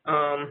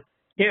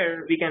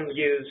here we can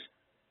use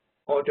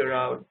auto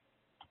route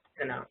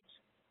announce.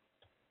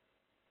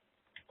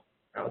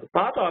 Now the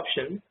path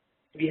option,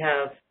 we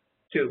have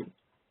 2.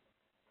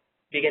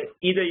 We can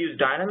either use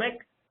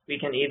dynamic, we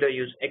can either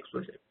use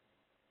explicit.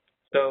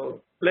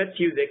 So let's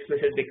use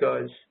explicit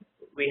because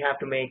we have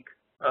to make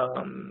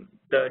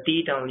the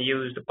T-town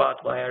use the path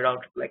via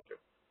router collector.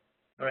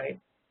 All right,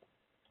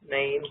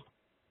 name,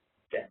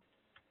 test.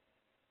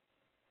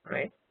 All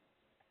right,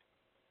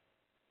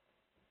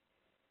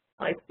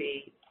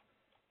 IP,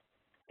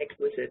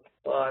 explicit,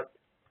 path,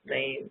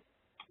 name,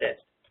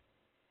 test.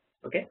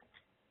 Okay.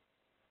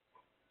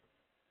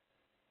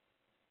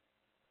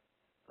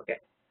 Okay.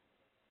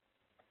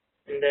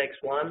 Index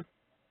 1.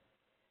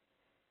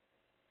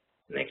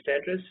 Next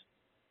address.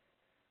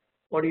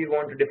 What do you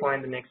want to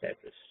define the next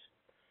address?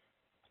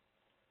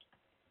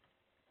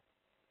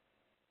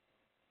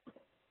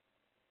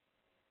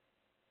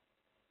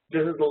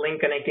 This is the link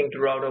connecting to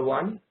router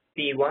 1,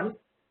 P1.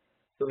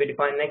 So we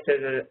define next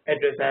address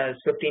as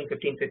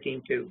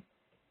 15.15.15.2.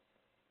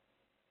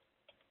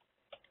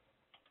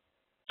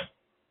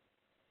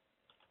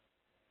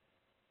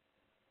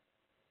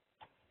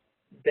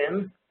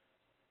 Then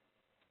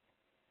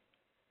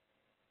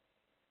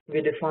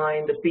we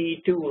define the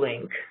P2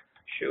 link.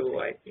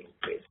 Show IP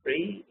space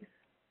free.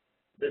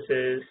 This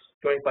is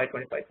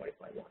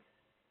 25.25.25.1.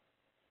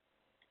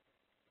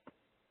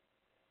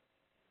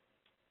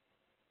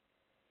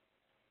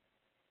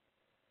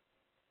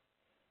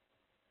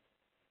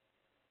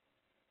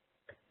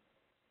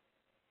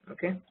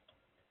 Okay.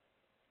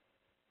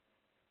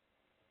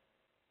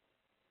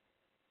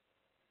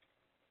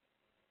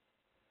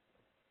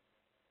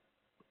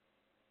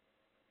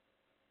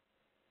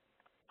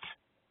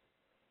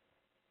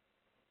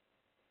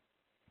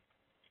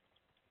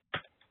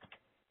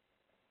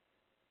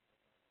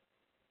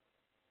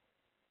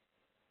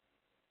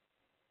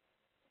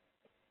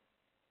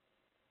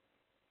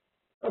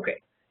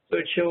 So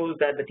it shows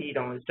that the T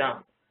down is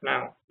down.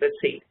 Now, let's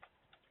see.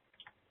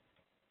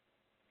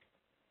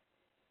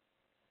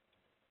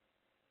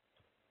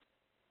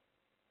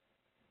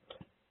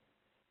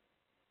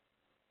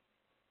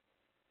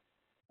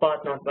 Path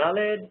not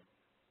valid.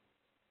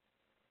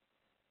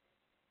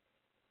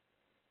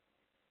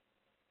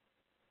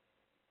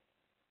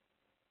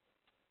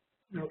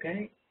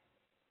 Okay.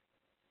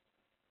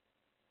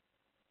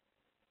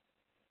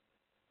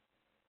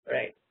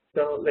 Right.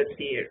 So let's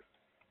see here.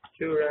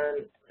 Show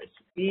run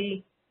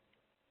recipe.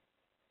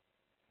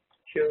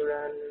 Show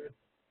run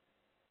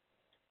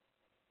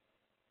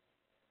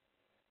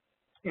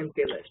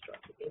MPLS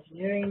traffic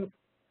engineering.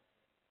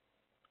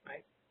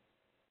 Right.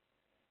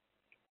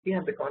 We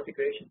have the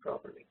configuration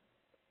properly.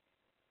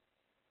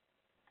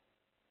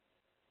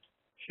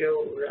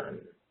 Show run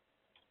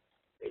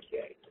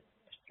CCIE.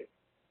 Okay.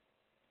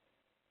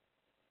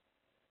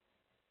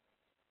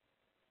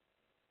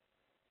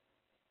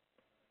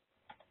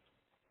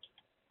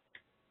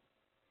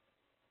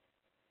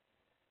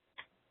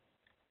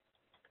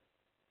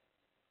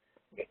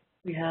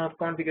 We have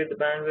configured the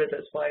bandwidth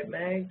as 5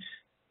 megs.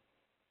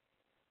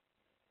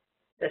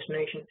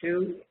 Destination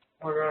 2,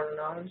 order on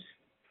announced,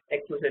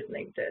 explicit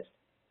name test.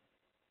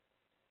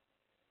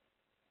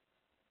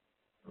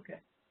 Okay.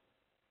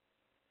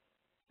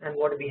 And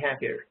what do we have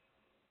here?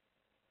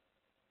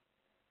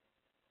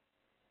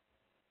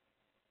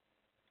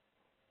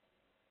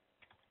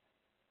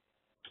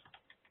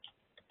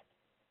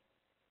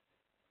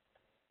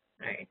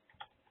 Right.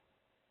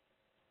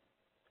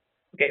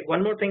 Okay,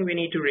 one more thing we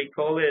need to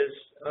recall is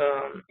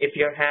if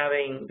you're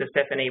having the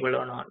step enabled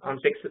or not. On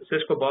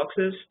Cisco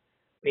boxes,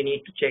 we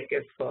need to check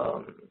if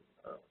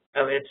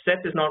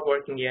step is not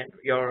working yet,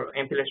 your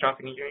MPLS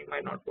traffic engineering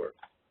might not work.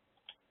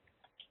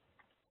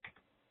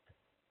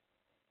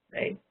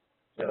 Right?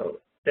 So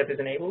step is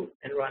enabled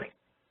and running.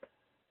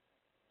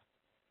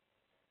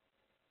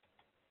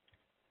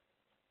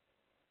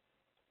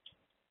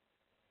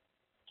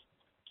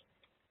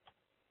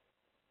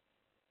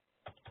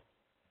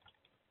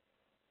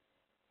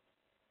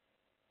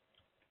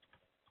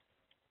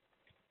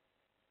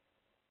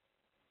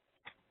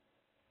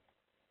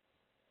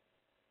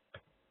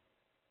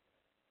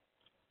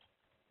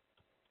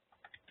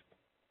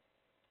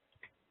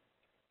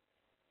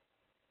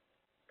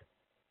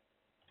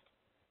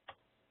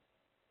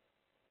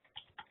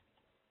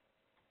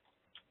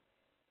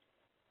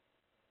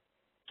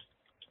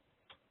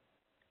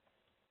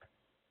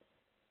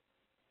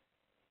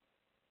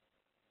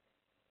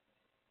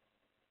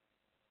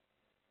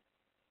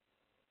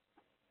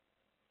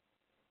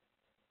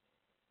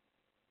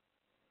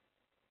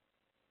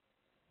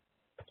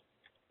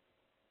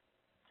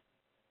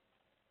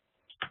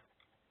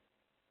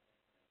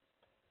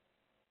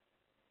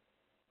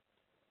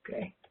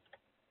 Okay.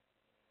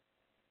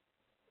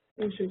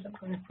 Seems to be some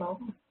kind of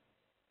problem.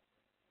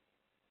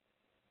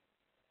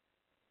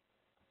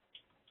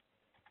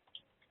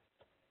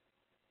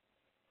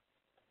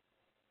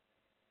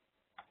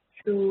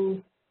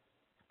 Two.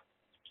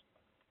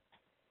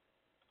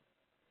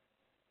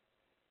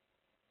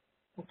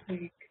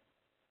 Opaque.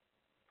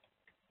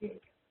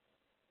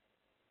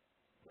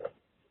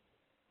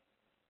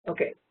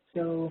 Okay,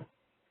 so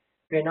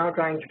we're now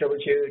trying to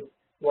troubleshoot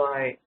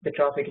why the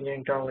traffic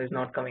engineering tunnel is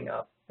not coming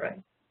up,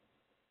 right?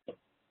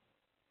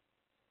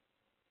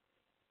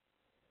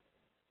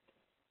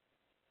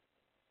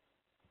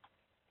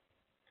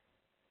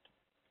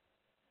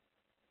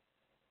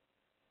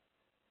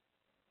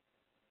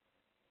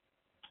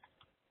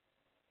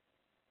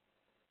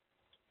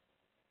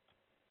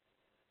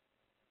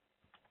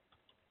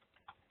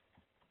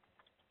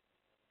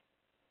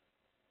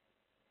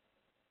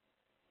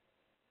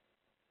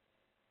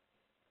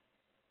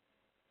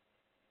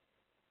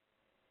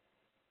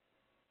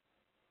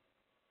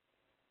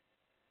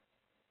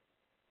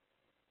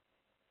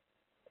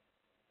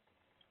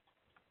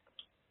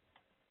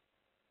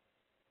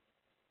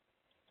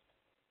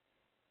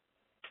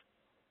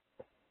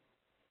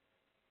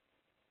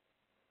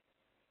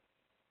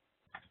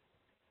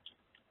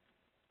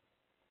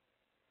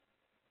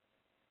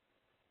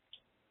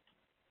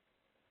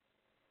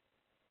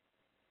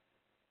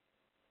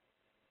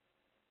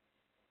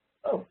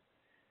 Oh,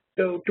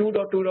 so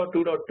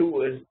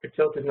 2.2.2.2 is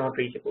itself is not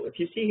reachable. If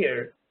you see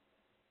here,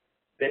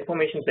 the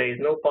information says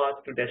no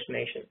path to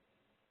destination.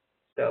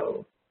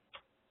 So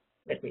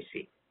let me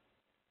see.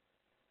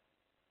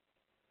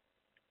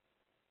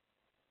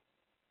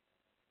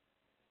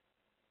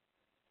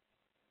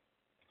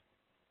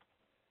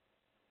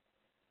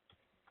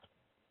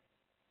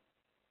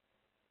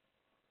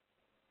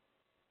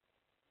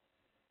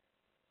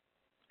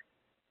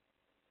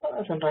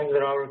 Sometimes the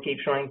router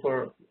keeps running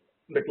for a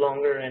bit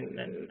longer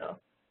and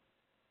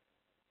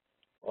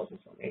causes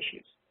some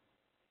issues.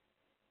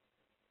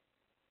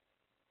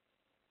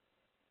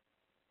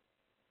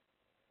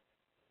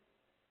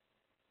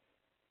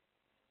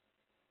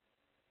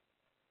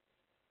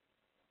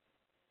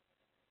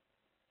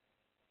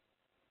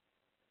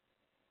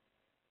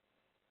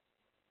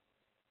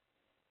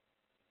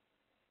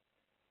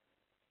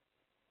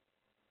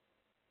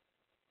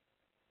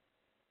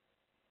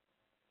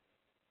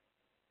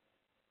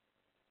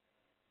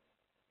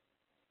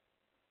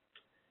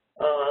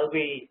 I'll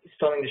be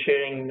installing the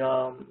sharing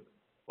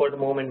for the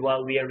moment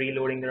while we are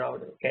reloading the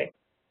router, okay?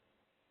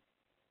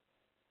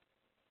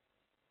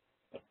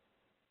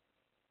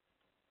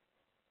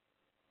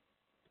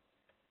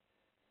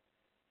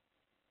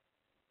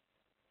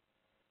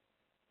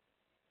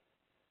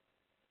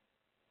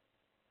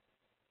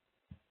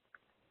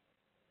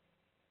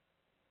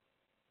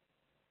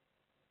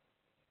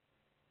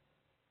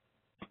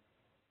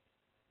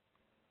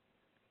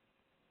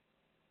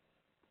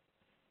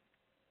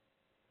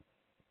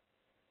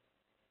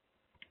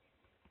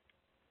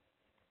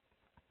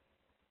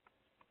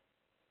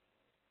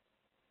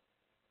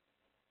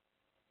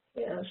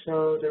 Yeah,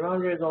 so the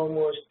router is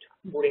almost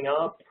booting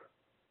up.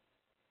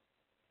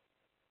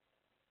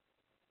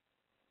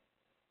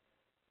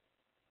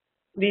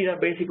 These are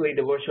basically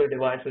the virtual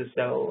devices,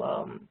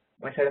 so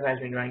my setup has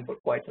been running for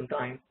quite some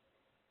time,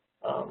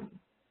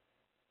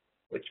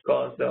 which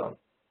caused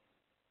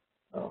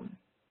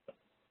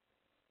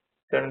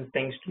certain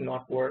things to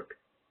not work.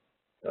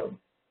 So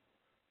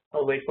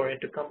I'll wait for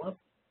it to come up.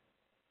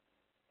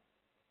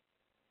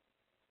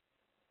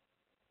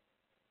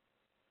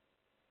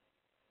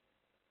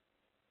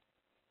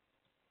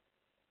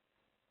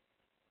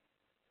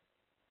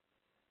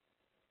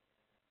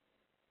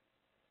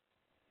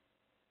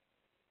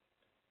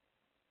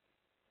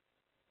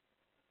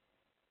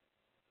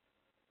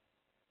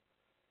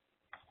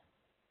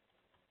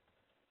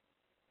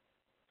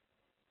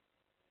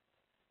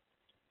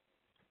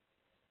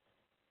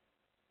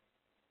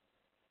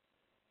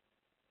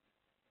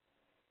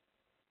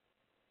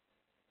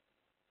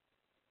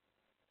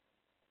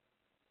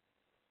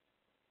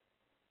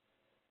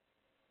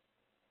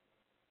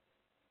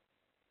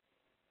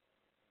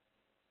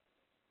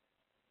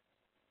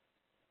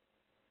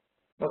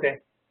 Okay.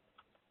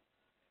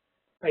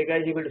 Are you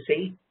guys able to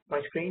see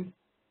my screen?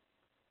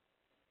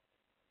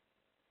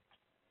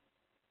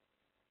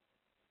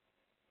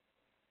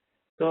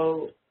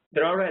 So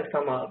the router has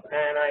come up,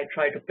 and I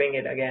tried to ping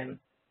it again.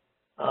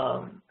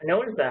 I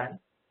noticed that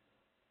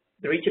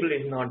the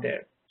reachability is not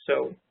there.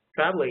 So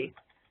probably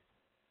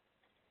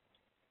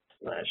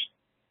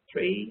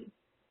 /3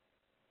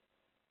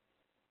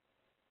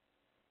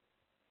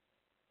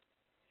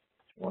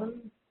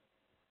 1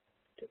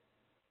 2.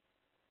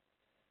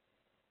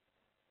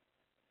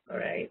 All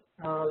right.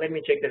 Let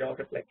me check the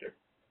router collector.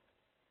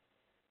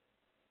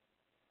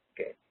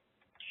 Okay.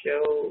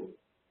 Show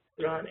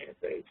run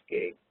interface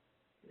gig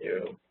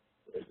 0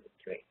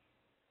 3.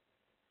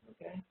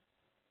 Okay.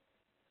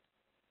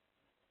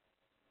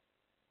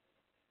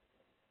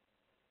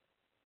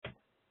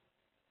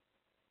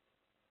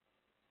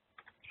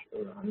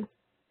 Show run.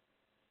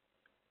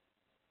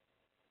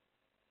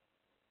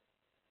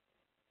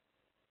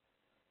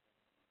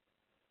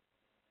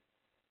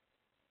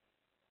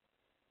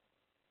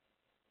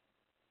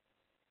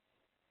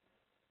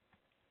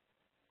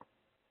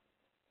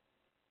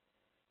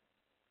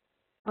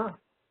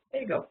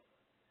 There you go.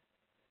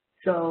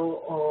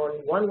 So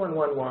on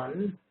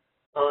 1111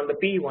 on the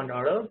P1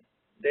 router,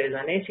 there's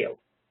an ACL,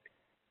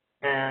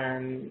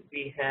 and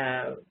we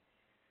have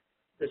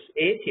this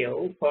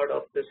ACL part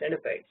of this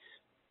interface.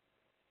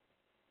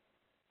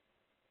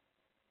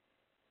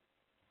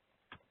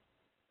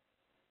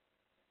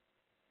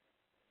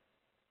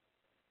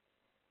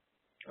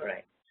 All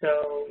right.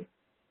 So what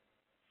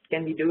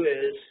can we do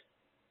is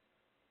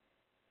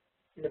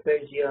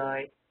interface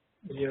GI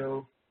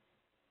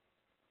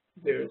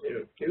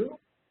 0002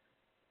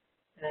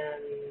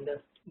 and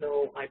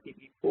no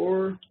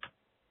IPv4.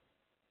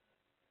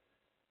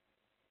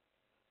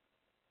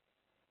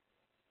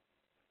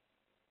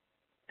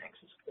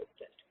 Access code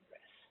test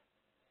address.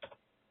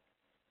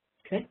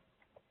 Okay.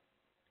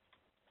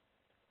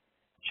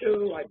 Show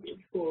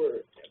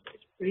IPv4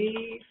 template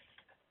brief.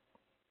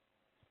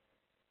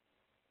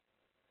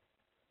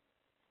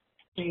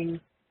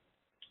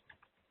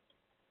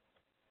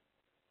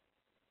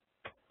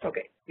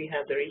 Okay, we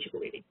have the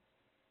reachability.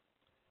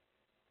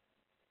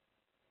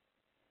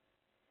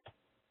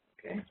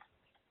 Okay.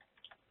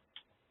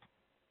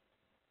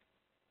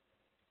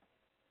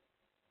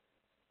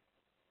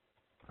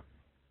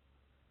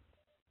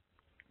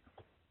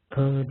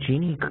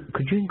 Genie,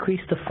 could you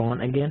increase the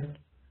font again?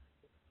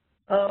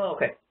 Oh,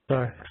 okay.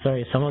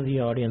 Sorry, some of the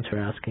audience are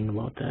asking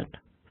about that.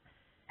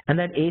 And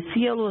that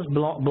ACL was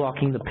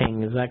blocking the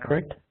ping, is that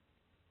correct?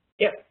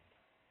 Yep.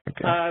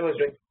 Okay. I was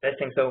doing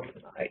testing, so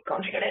I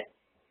configured it.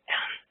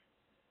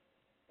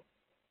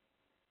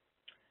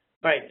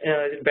 All right, is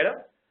it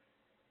better?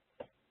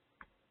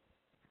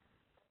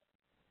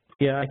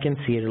 Yeah, I can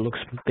see it. It looks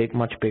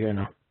much bigger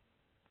now.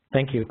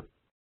 Thank you.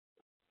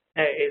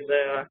 Hey, is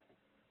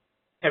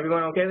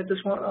everyone okay with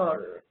this one,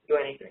 or do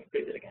I need to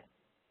increase it again?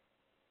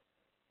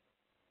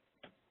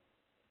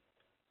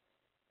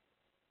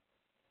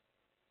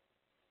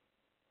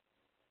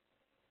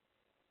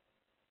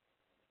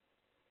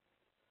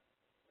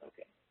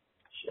 Okay.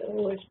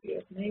 Show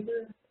SPF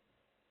neighbor.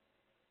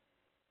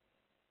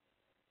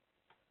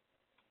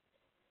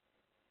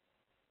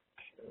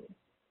 Show.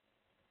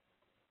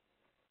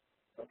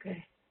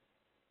 Okay.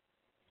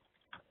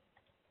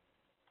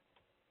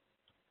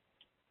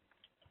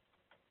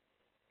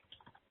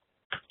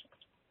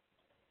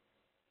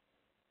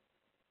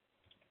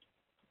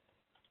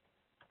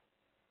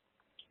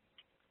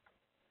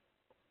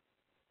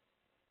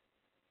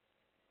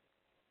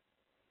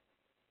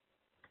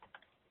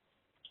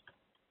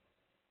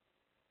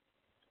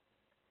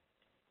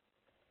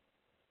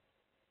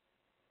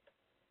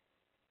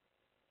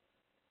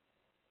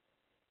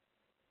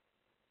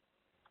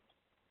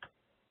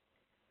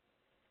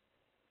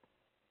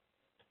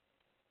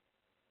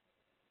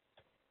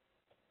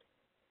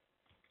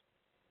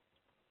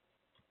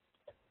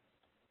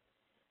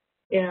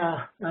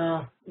 Yeah,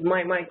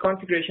 my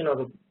configuration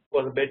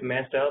was a bit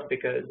messed up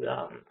because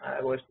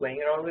I was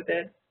playing around with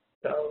it.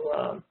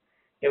 So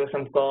there was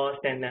some cost,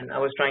 and then I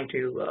was trying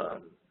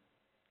to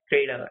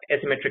create a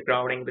asymmetric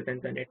routing within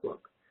the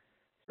network.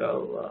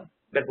 So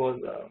that was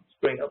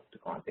screwing up the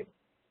config.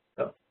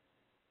 So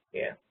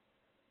yeah,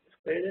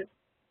 just cleared it.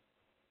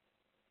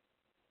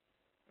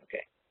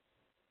 Okay.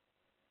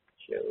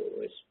 Show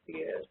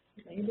SPS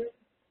neighbor.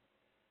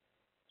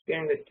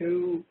 Scanning the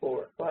 2,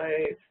 4, 5.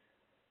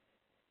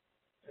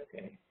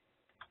 Okay.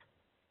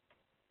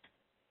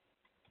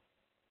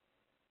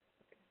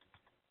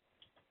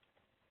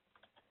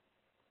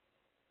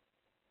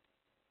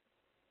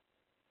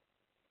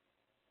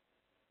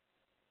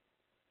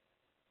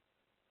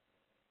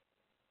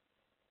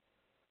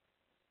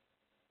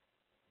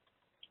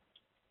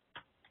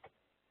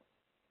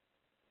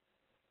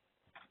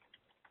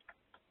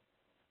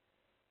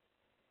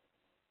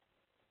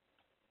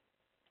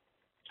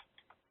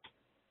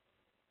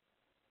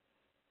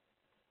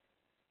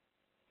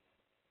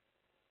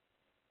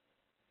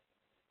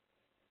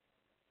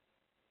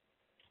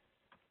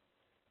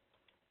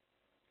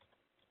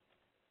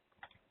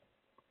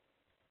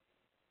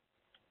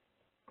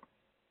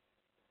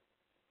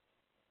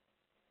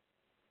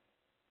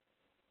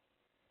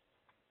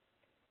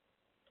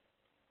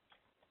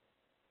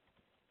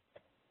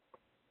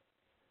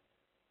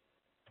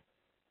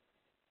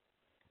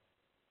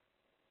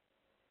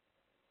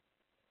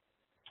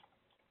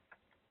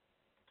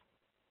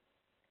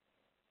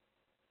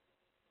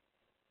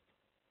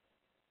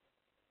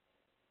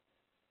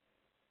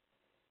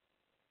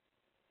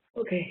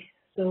 Okay,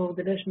 so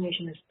the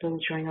destination is still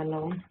showing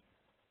unknown.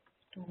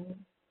 So,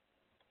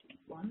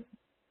 1.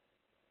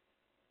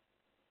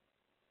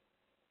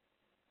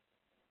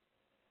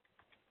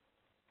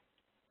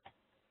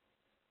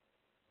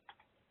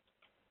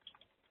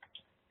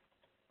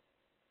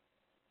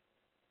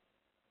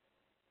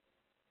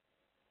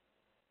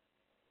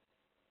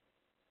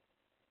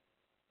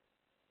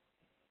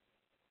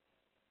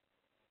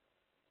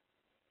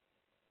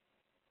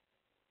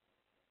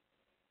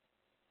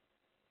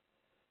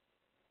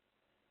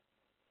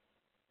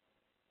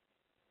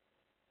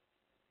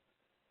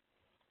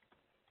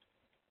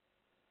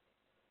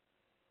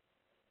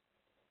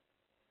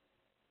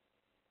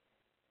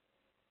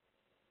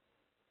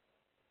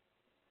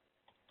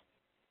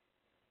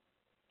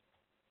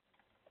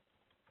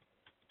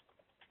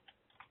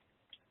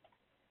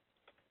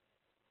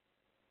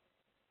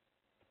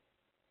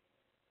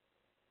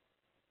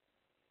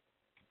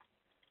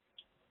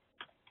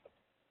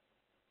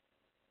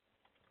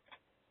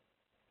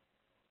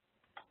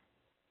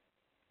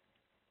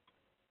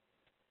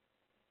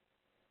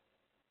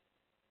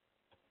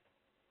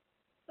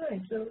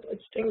 Alright, so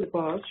let's take the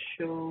pause.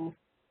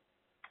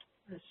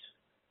 Let's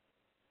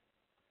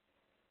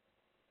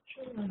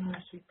show run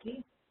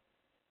RCP.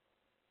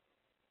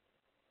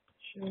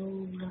 Show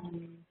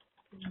run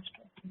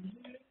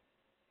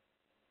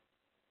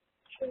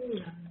show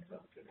run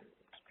router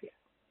SPF.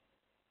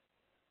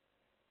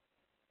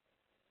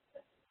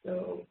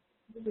 So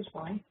this is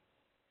fine.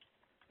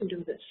 We'll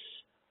do this.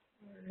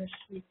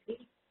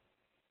 RSVP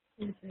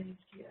is a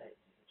CCIE.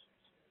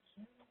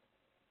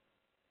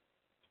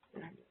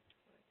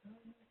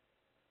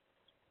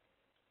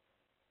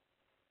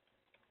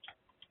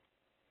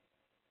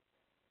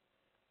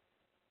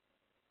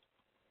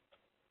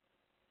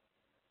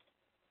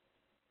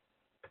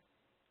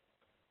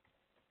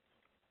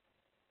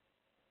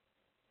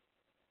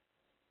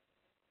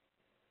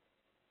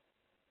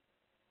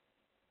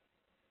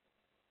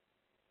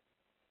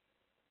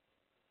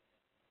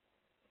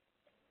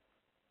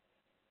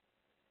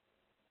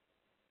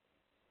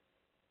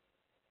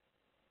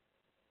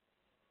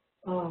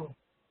 Oh,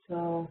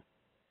 so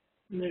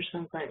there's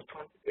some kind of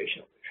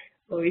configuration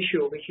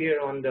issue over here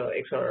on the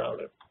XR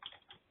router.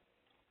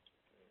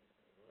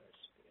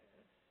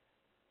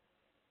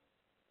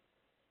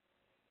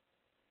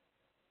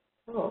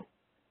 Oh,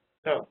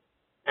 oh,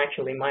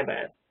 actually, my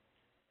bad.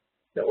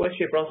 The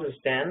OSPF process is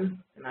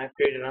 10, and I've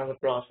created another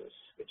process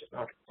which is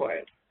not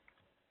required.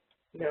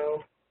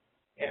 No,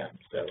 yeah,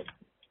 so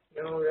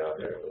no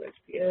router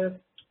OSPF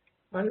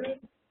 100,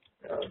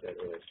 router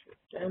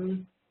OSPF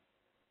 10,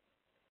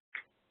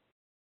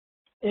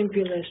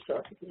 MPLS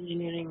traffic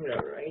engineering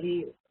router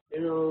ID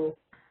 0.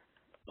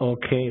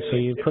 Okay, so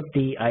you put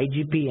the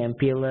IGP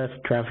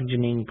MPLS traffic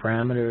engineering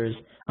parameters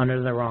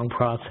under the wrong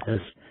process.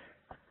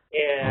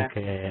 Yeah.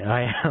 Okay,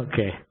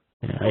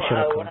 Yeah, I should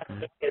have caught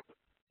that.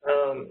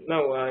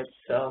 No, it's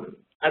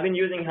I've been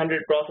using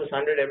 100 process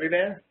 100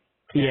 everywhere.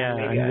 Yeah,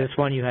 and this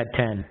one you had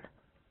 10.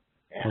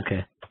 Yeah.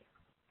 Okay.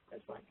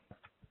 That's fine.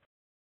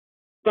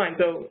 Fine.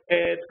 So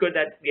it's good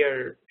that we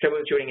are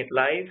troubleshooting it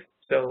live,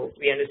 so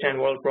we understand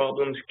what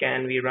problems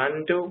can we run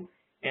into,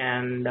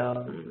 and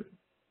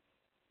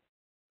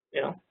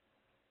you know,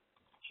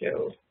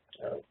 so.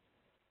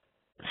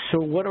 So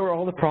what are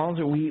all the problems?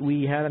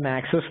 We had an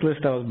access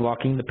list that was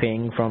blocking the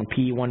ping from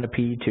P1 to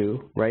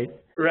P2, right?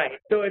 Right.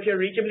 So if your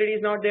reachability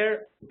is not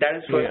there, that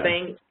is first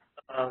thing.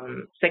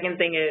 Second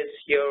thing is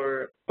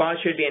your path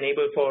should be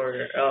enabled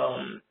for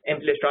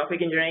MPLS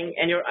traffic engineering,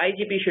 and your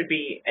IGP should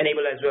be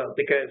enabled as well,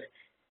 because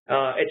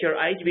it's your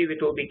IGP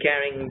which will be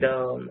carrying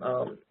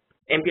the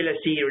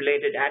MPLS TE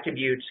related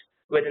attributes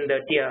within the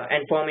TIA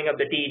and forming up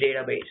the TE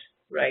database,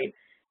 right?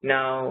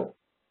 Now,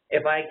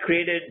 if I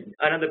created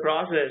another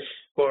process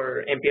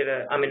for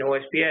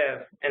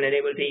OSPF and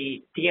enable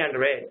TE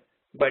under it,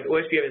 but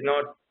OSPF is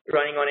not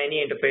running on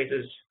any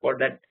interfaces for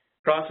that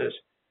process,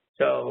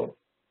 so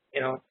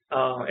it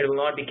will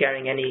not be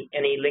carrying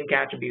any link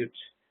attributes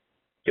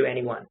to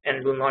anyone, and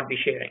it will not be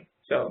sharing.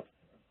 So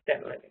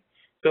definitely.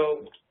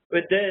 So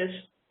with this,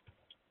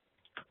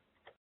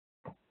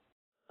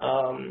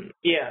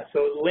 so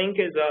the link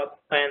is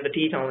up and the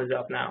T tunnel is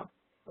up now.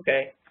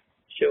 Okay,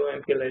 show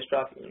MPLS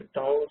traffic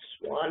tunnels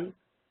 1.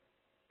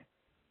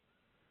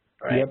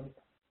 All right. Yep,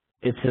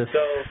 it's just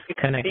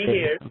connected. See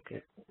here,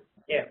 okay.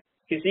 Yeah,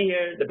 if you see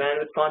here, the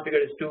bandwidth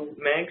configured is 2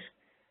 megs,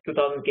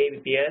 2000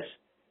 kbps.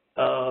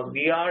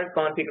 We are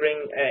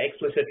configuring an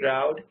explicit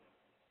route,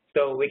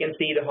 so we can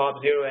see the hop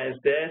 0 as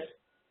this.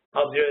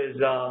 Hop 0 is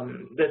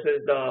this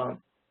is the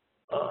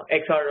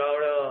XR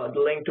router, the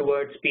link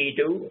towards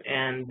P2,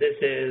 and this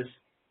is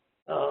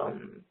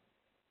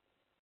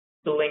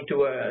the link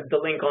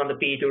on the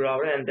P2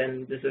 router, and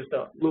then this is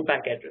the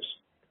loopback address.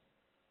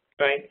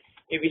 Right?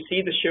 If you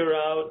see the show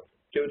route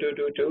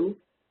 2222,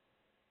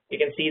 you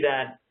can see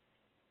that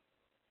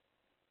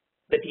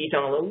the T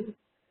tunnel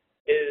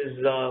is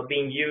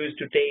being used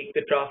to take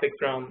the traffic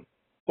from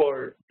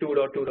for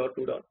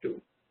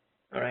 2.2.2.2.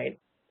 All right.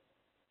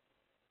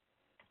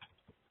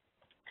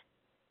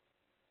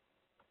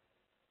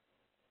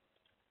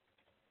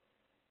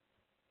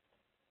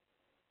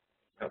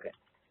 Okay.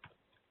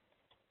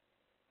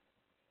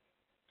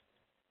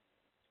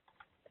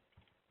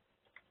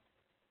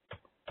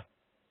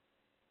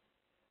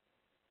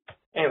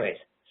 Anyways,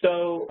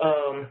 so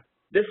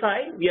this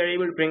side, we are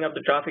able to bring up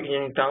the traffic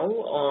engineering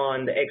tunnel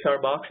on the XR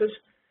boxes.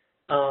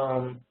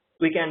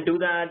 We can do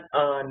that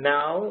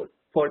now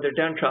for the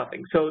return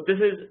traffic. So this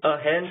is a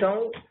head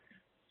tunnel.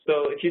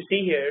 So if you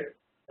see here,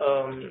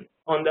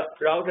 on the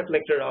route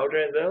reflector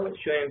router as well,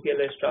 show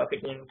MPLS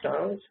traffic engineering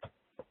tunnels,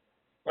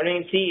 what you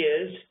can see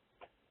is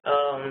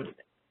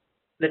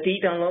the T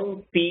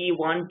tunnel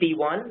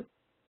P1T1.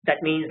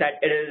 That means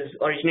that it is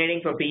originating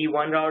from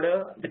P1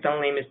 router. The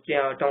tunnel name is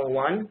tunnel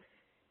 1.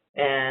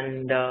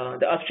 And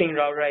the upstream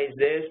router is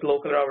this,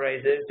 local router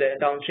is this, the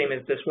downstream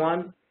is this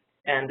one,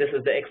 and this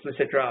is the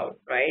explicit route,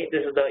 right?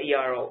 This is the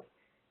ERO.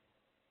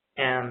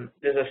 And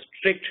there's a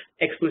strict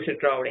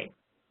explicit routing,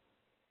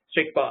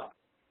 strict path,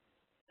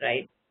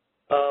 right?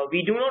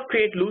 We do not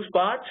create loose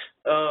paths.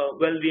 Well,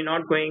 we're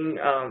not going,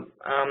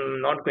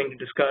 I'm not going to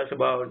discuss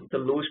about the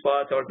loose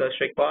paths or the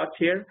strict paths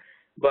here,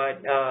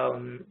 but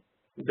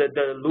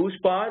the loose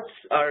paths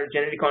are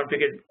generally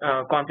configured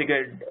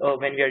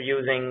when we are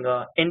using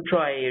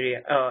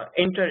inter-area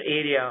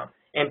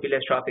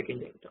MPLS traffic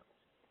engineering.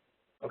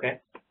 Okay.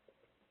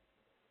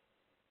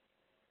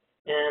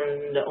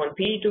 And on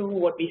P2,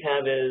 what we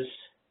have is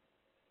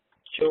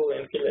show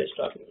MPLS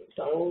traffic engineering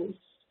tunnels,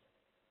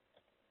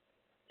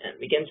 and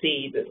we can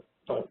see the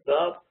tunnels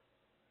up,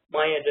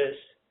 my address,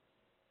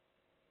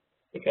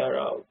 the car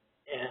out,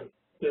 and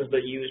this is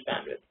the used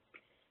bandwidth.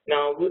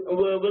 Now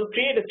we'll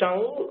create a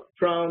tunnel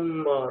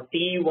from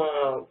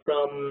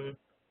from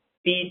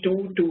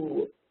P2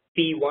 to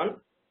P1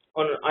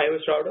 on an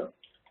iOS router.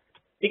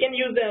 We can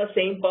use the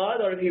same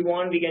path, or if you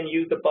want, we can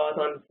use the path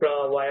on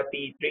via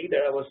P3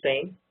 that I was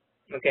saying.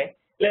 Okay,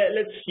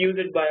 let's use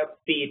it via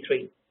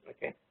P3.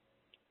 Okay,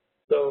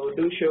 so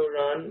do show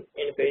run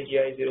interface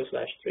GI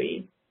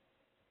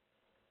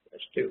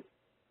 0/3/2.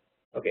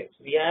 Okay,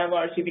 so we have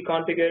RCP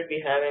configured, we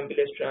have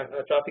MPLS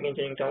traffic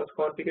engineering tunnels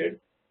configured.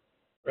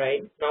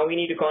 Right, now we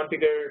need to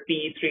configure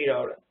P3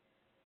 router.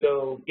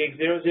 So gig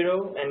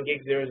 00 and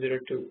gig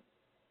 002.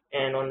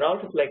 And on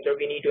route reflector,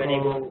 we need to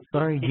enable.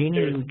 Sorry,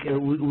 Genie,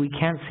 we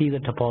can't see the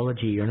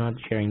topology. You're not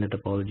sharing the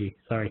topology.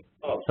 Sorry.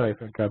 Oh, sorry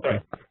for interrupting.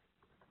 Sorry.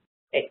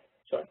 Hey,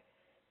 sorry.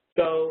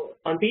 So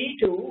on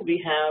P2, we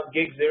have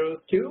gig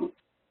 02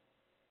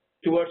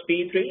 towards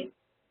P3.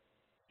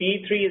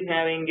 P3 is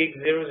having gig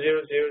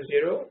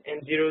 0000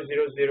 and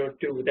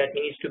 0002. That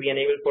needs to be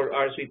enabled for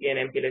RSVP and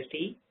MPLS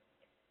TE.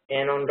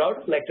 And on route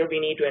reflector, we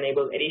need to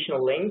enable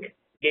additional link,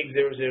 gig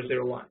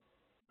 0001.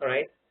 All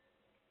right.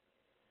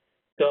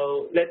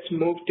 So let's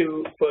move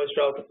to first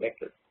route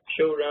reflector.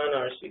 Show run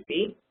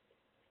RSVP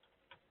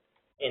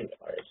in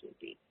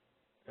RSVP.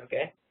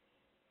 Okay.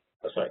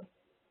 Oh, sorry.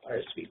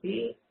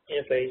 RSVP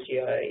interface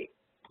GI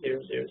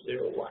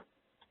 0001.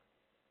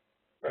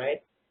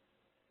 Right.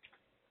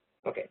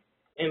 Okay.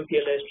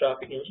 MPLS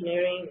traffic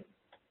engineering.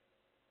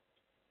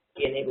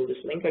 We enable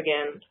this link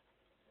again.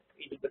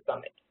 We do the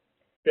commit.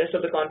 Rest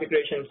of the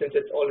configuration, since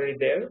it's already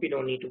there, we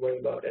don't need to worry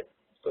about it.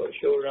 So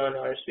show run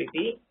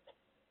RSVP,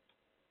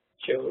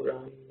 show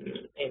run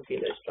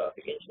MPLS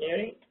traffic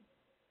engineering.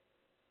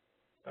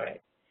 All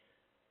right.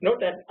 Note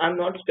that I'm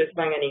not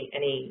specifying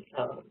any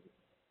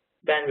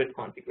bandwidth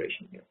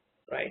configuration here,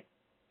 right?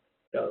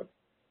 So,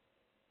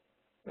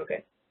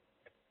 okay.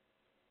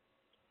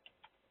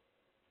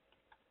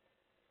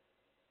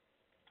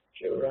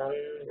 Show run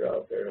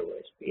router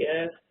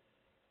OSPF.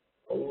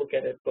 I'll look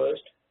at it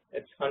first.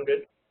 It's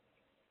 100.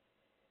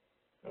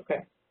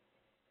 Okay.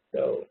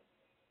 So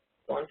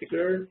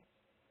configure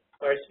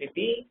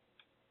RSVP.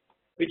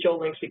 Which all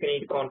links we can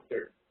need to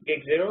configure?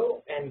 Gig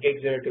 0 and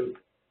Gig 02.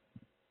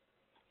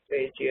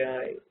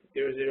 AGI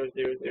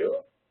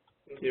 0000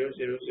 and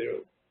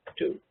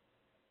 0002.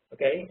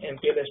 Okay,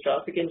 MPLS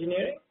traffic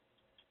engineering.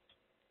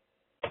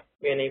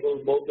 We enable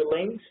both the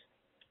links,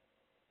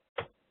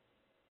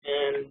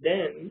 and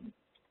then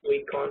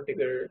we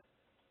configure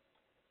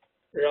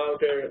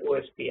router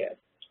OSPF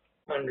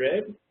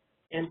 100,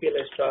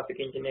 MPLS traffic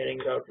engineering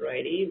router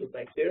ID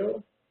loopback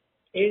 0,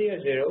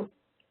 area 0,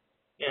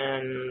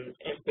 and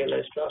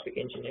MPLS traffic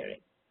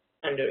engineering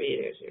under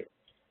area 0.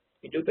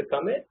 We do the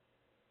commit.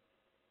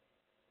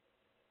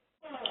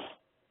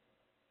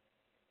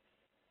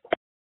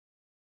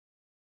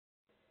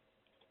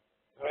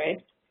 All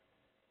right.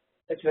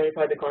 Let's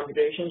verify the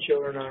configuration.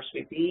 Show run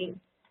RSVP.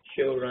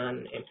 Show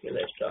run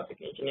MPLS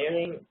traffic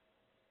engineering.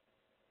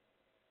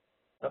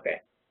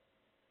 Okay.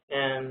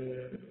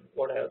 And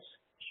what else?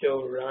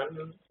 Show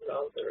run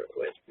router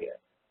OSPF.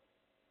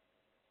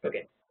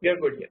 Okay, we are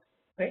good here,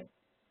 right?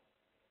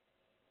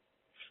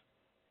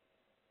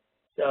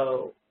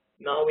 So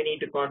now we need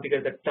to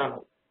configure the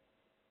tunnel.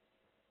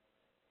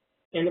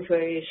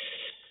 Interface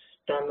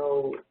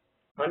tunnel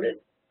 100,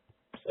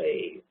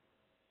 say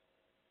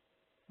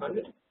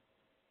 100.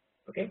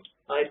 Okay,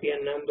 IP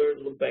and number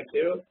loopback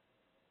 0.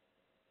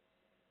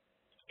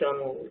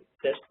 Tunnel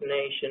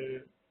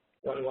destination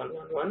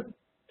 1111.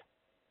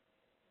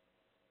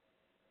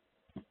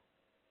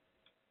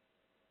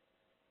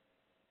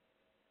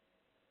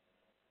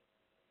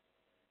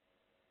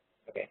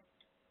 Okay.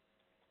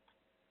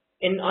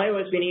 In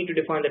iOS, we need to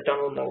define the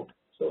tunnel mode.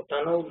 So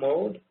tunnel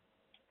mode,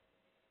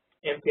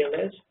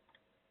 MPLS,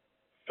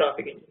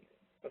 traffic engineering.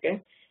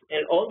 Okay,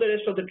 and all the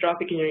rest of the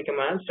traffic engineering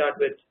commands start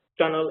with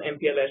tunnel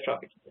MPLS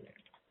traffic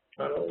engineering.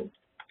 Tunnel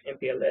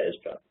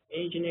MPLS traffic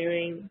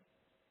engineering.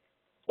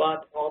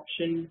 Path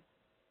option,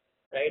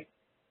 right?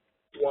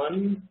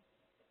 1.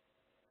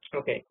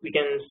 Okay, we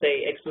can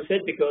say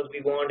explicit because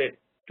we want it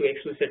to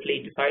explicitly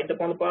decide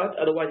upon the path.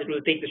 Otherwise, it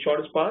will take the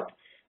shortest path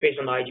based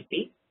on the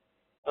IGP.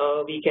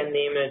 We can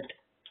name it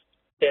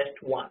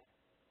test 1.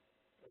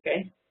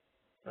 Okay.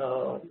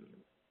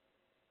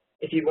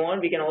 If you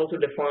want, we can also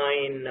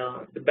define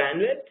the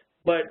bandwidth,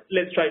 but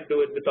let's try to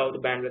do it without the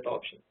bandwidth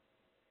option.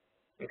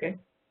 Okay.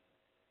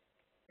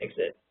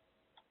 Exit.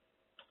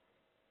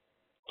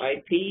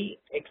 IP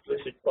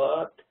explicit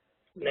path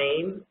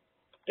name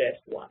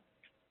test 1.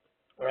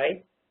 All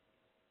right.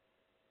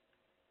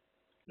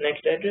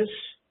 Next address.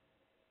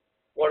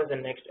 What is the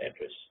next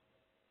address?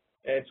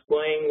 It's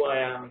going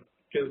via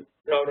to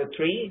router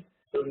 3.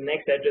 So the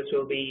next address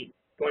will be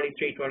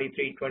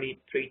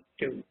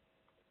 23.23.23.2.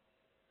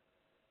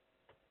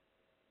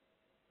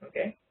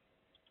 Okay.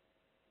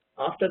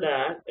 After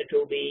that, it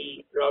will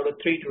be router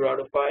 3 to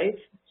router 5.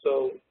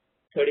 So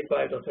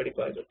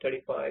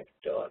 35.35.35.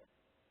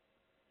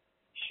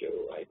 Show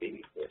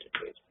IPv4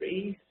 interface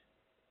brief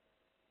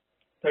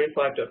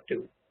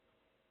 35.2.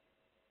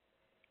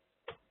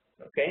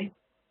 Okay,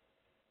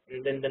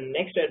 and then the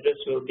next address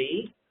will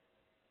be,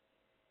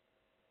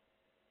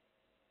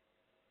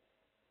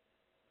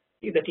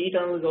 see, the T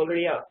tunnel is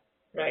already up,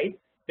 right?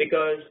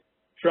 Because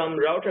from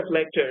route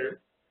reflector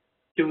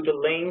to the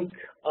link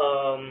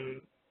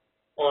on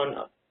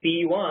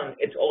P1,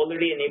 it's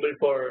already enabled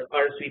for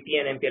RSVP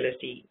and MPLS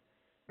TE,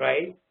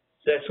 right?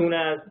 So as soon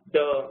as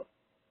the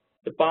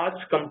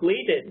paths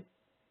completed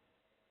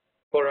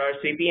for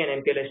RSVP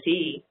and MPLS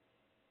TE,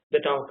 the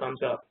tunnel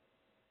comes up,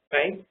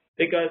 right?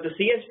 Because the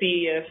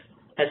CSPF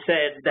has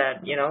said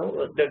that, you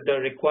know, the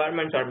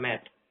requirements are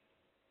met,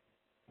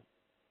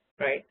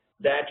 right?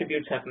 The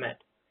attributes have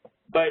met.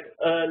 But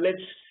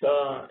let's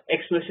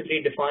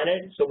explicitly define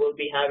it. So we'll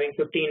be having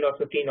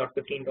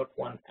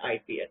 15.15.15.1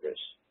 IP address.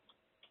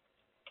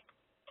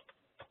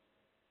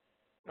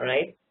 All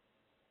right,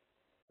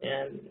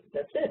 and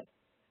that's it.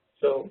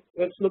 So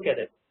let's look at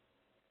it.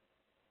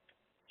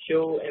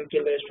 Show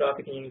MPLS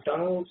traffic engineering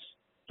tunnels,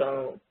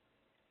 tunnel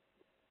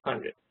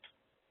 100,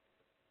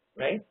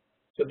 right?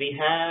 So we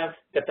have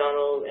the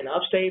tunnel in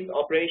upstate,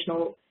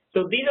 operational.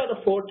 So these are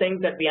the 4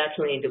 things that we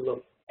actually need to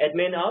look.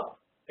 Admin up,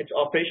 it's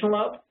operational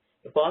up,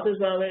 the path is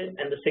valid,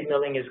 and the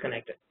signaling is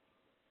connected,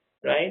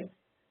 right?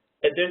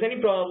 If there's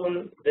any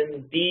problem,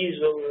 then these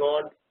will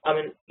not, I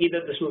mean,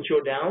 either this will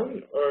show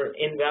down or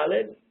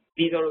invalid.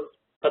 These are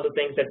other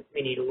things that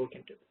we need to look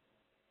into.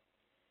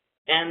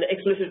 And the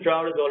explicit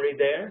route is already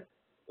there.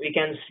 We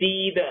can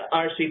see the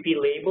RSVP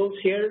labels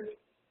here.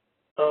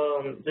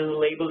 This is a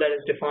label that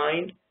is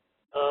defined.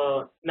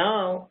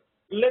 Now,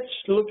 let's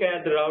look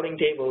at the routing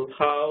table,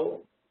 how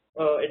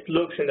it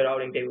looks in the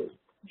routing table.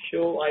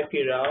 Show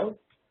IP route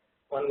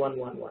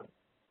 1111.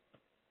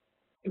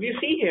 If you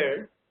see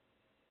here,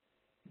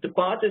 the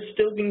path is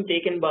still being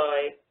taken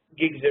by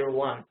gig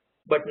 01,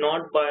 but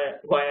not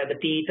via the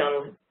TE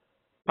tunnel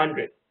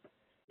 100,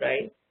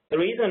 right? The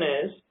reason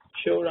is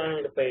show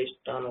run interface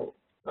tunnel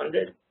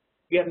 100.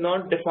 we have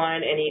not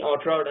defined any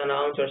auto route,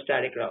 announce, or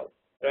static route,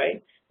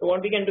 right? So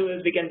what we can do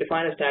is we can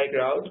define a static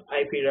route,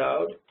 IP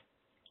route,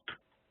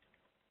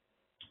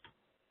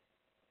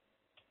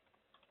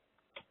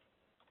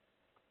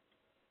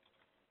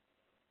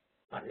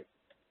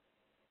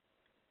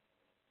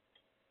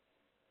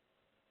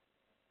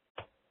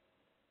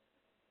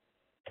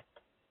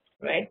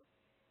 right?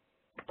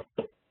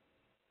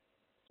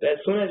 So as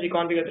soon as we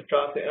configure the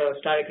traffic,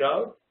 static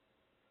route,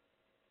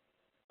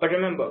 but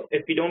remember,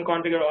 if we don't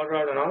configure auto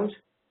route announce,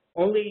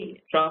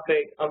 only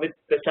traffic with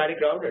the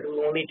static route, it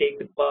will only take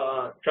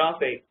the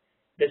traffic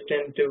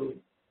distant to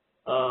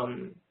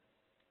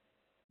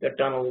the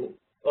tunnel,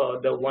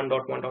 the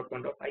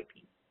 1.1.1.5 IP,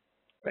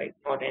 right?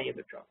 Not any of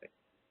the traffic.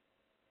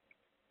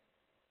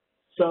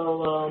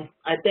 So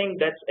I think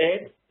that's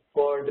it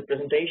for the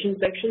presentation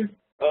section.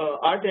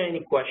 Are there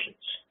any questions?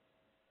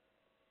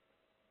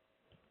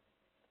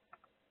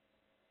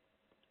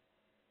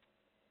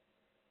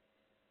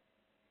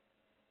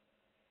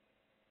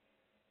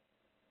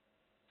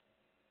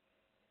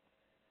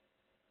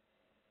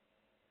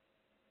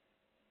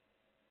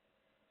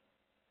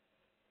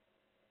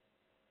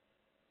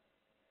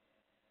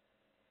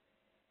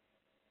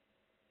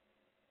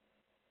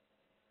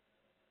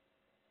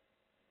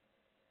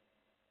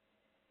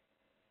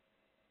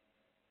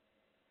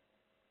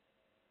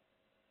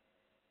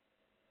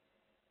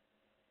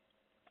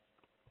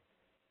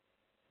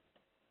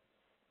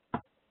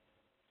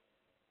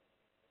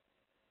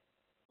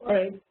 All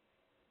right.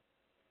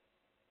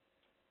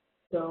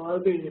 So I'll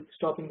be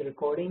stopping the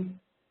recording.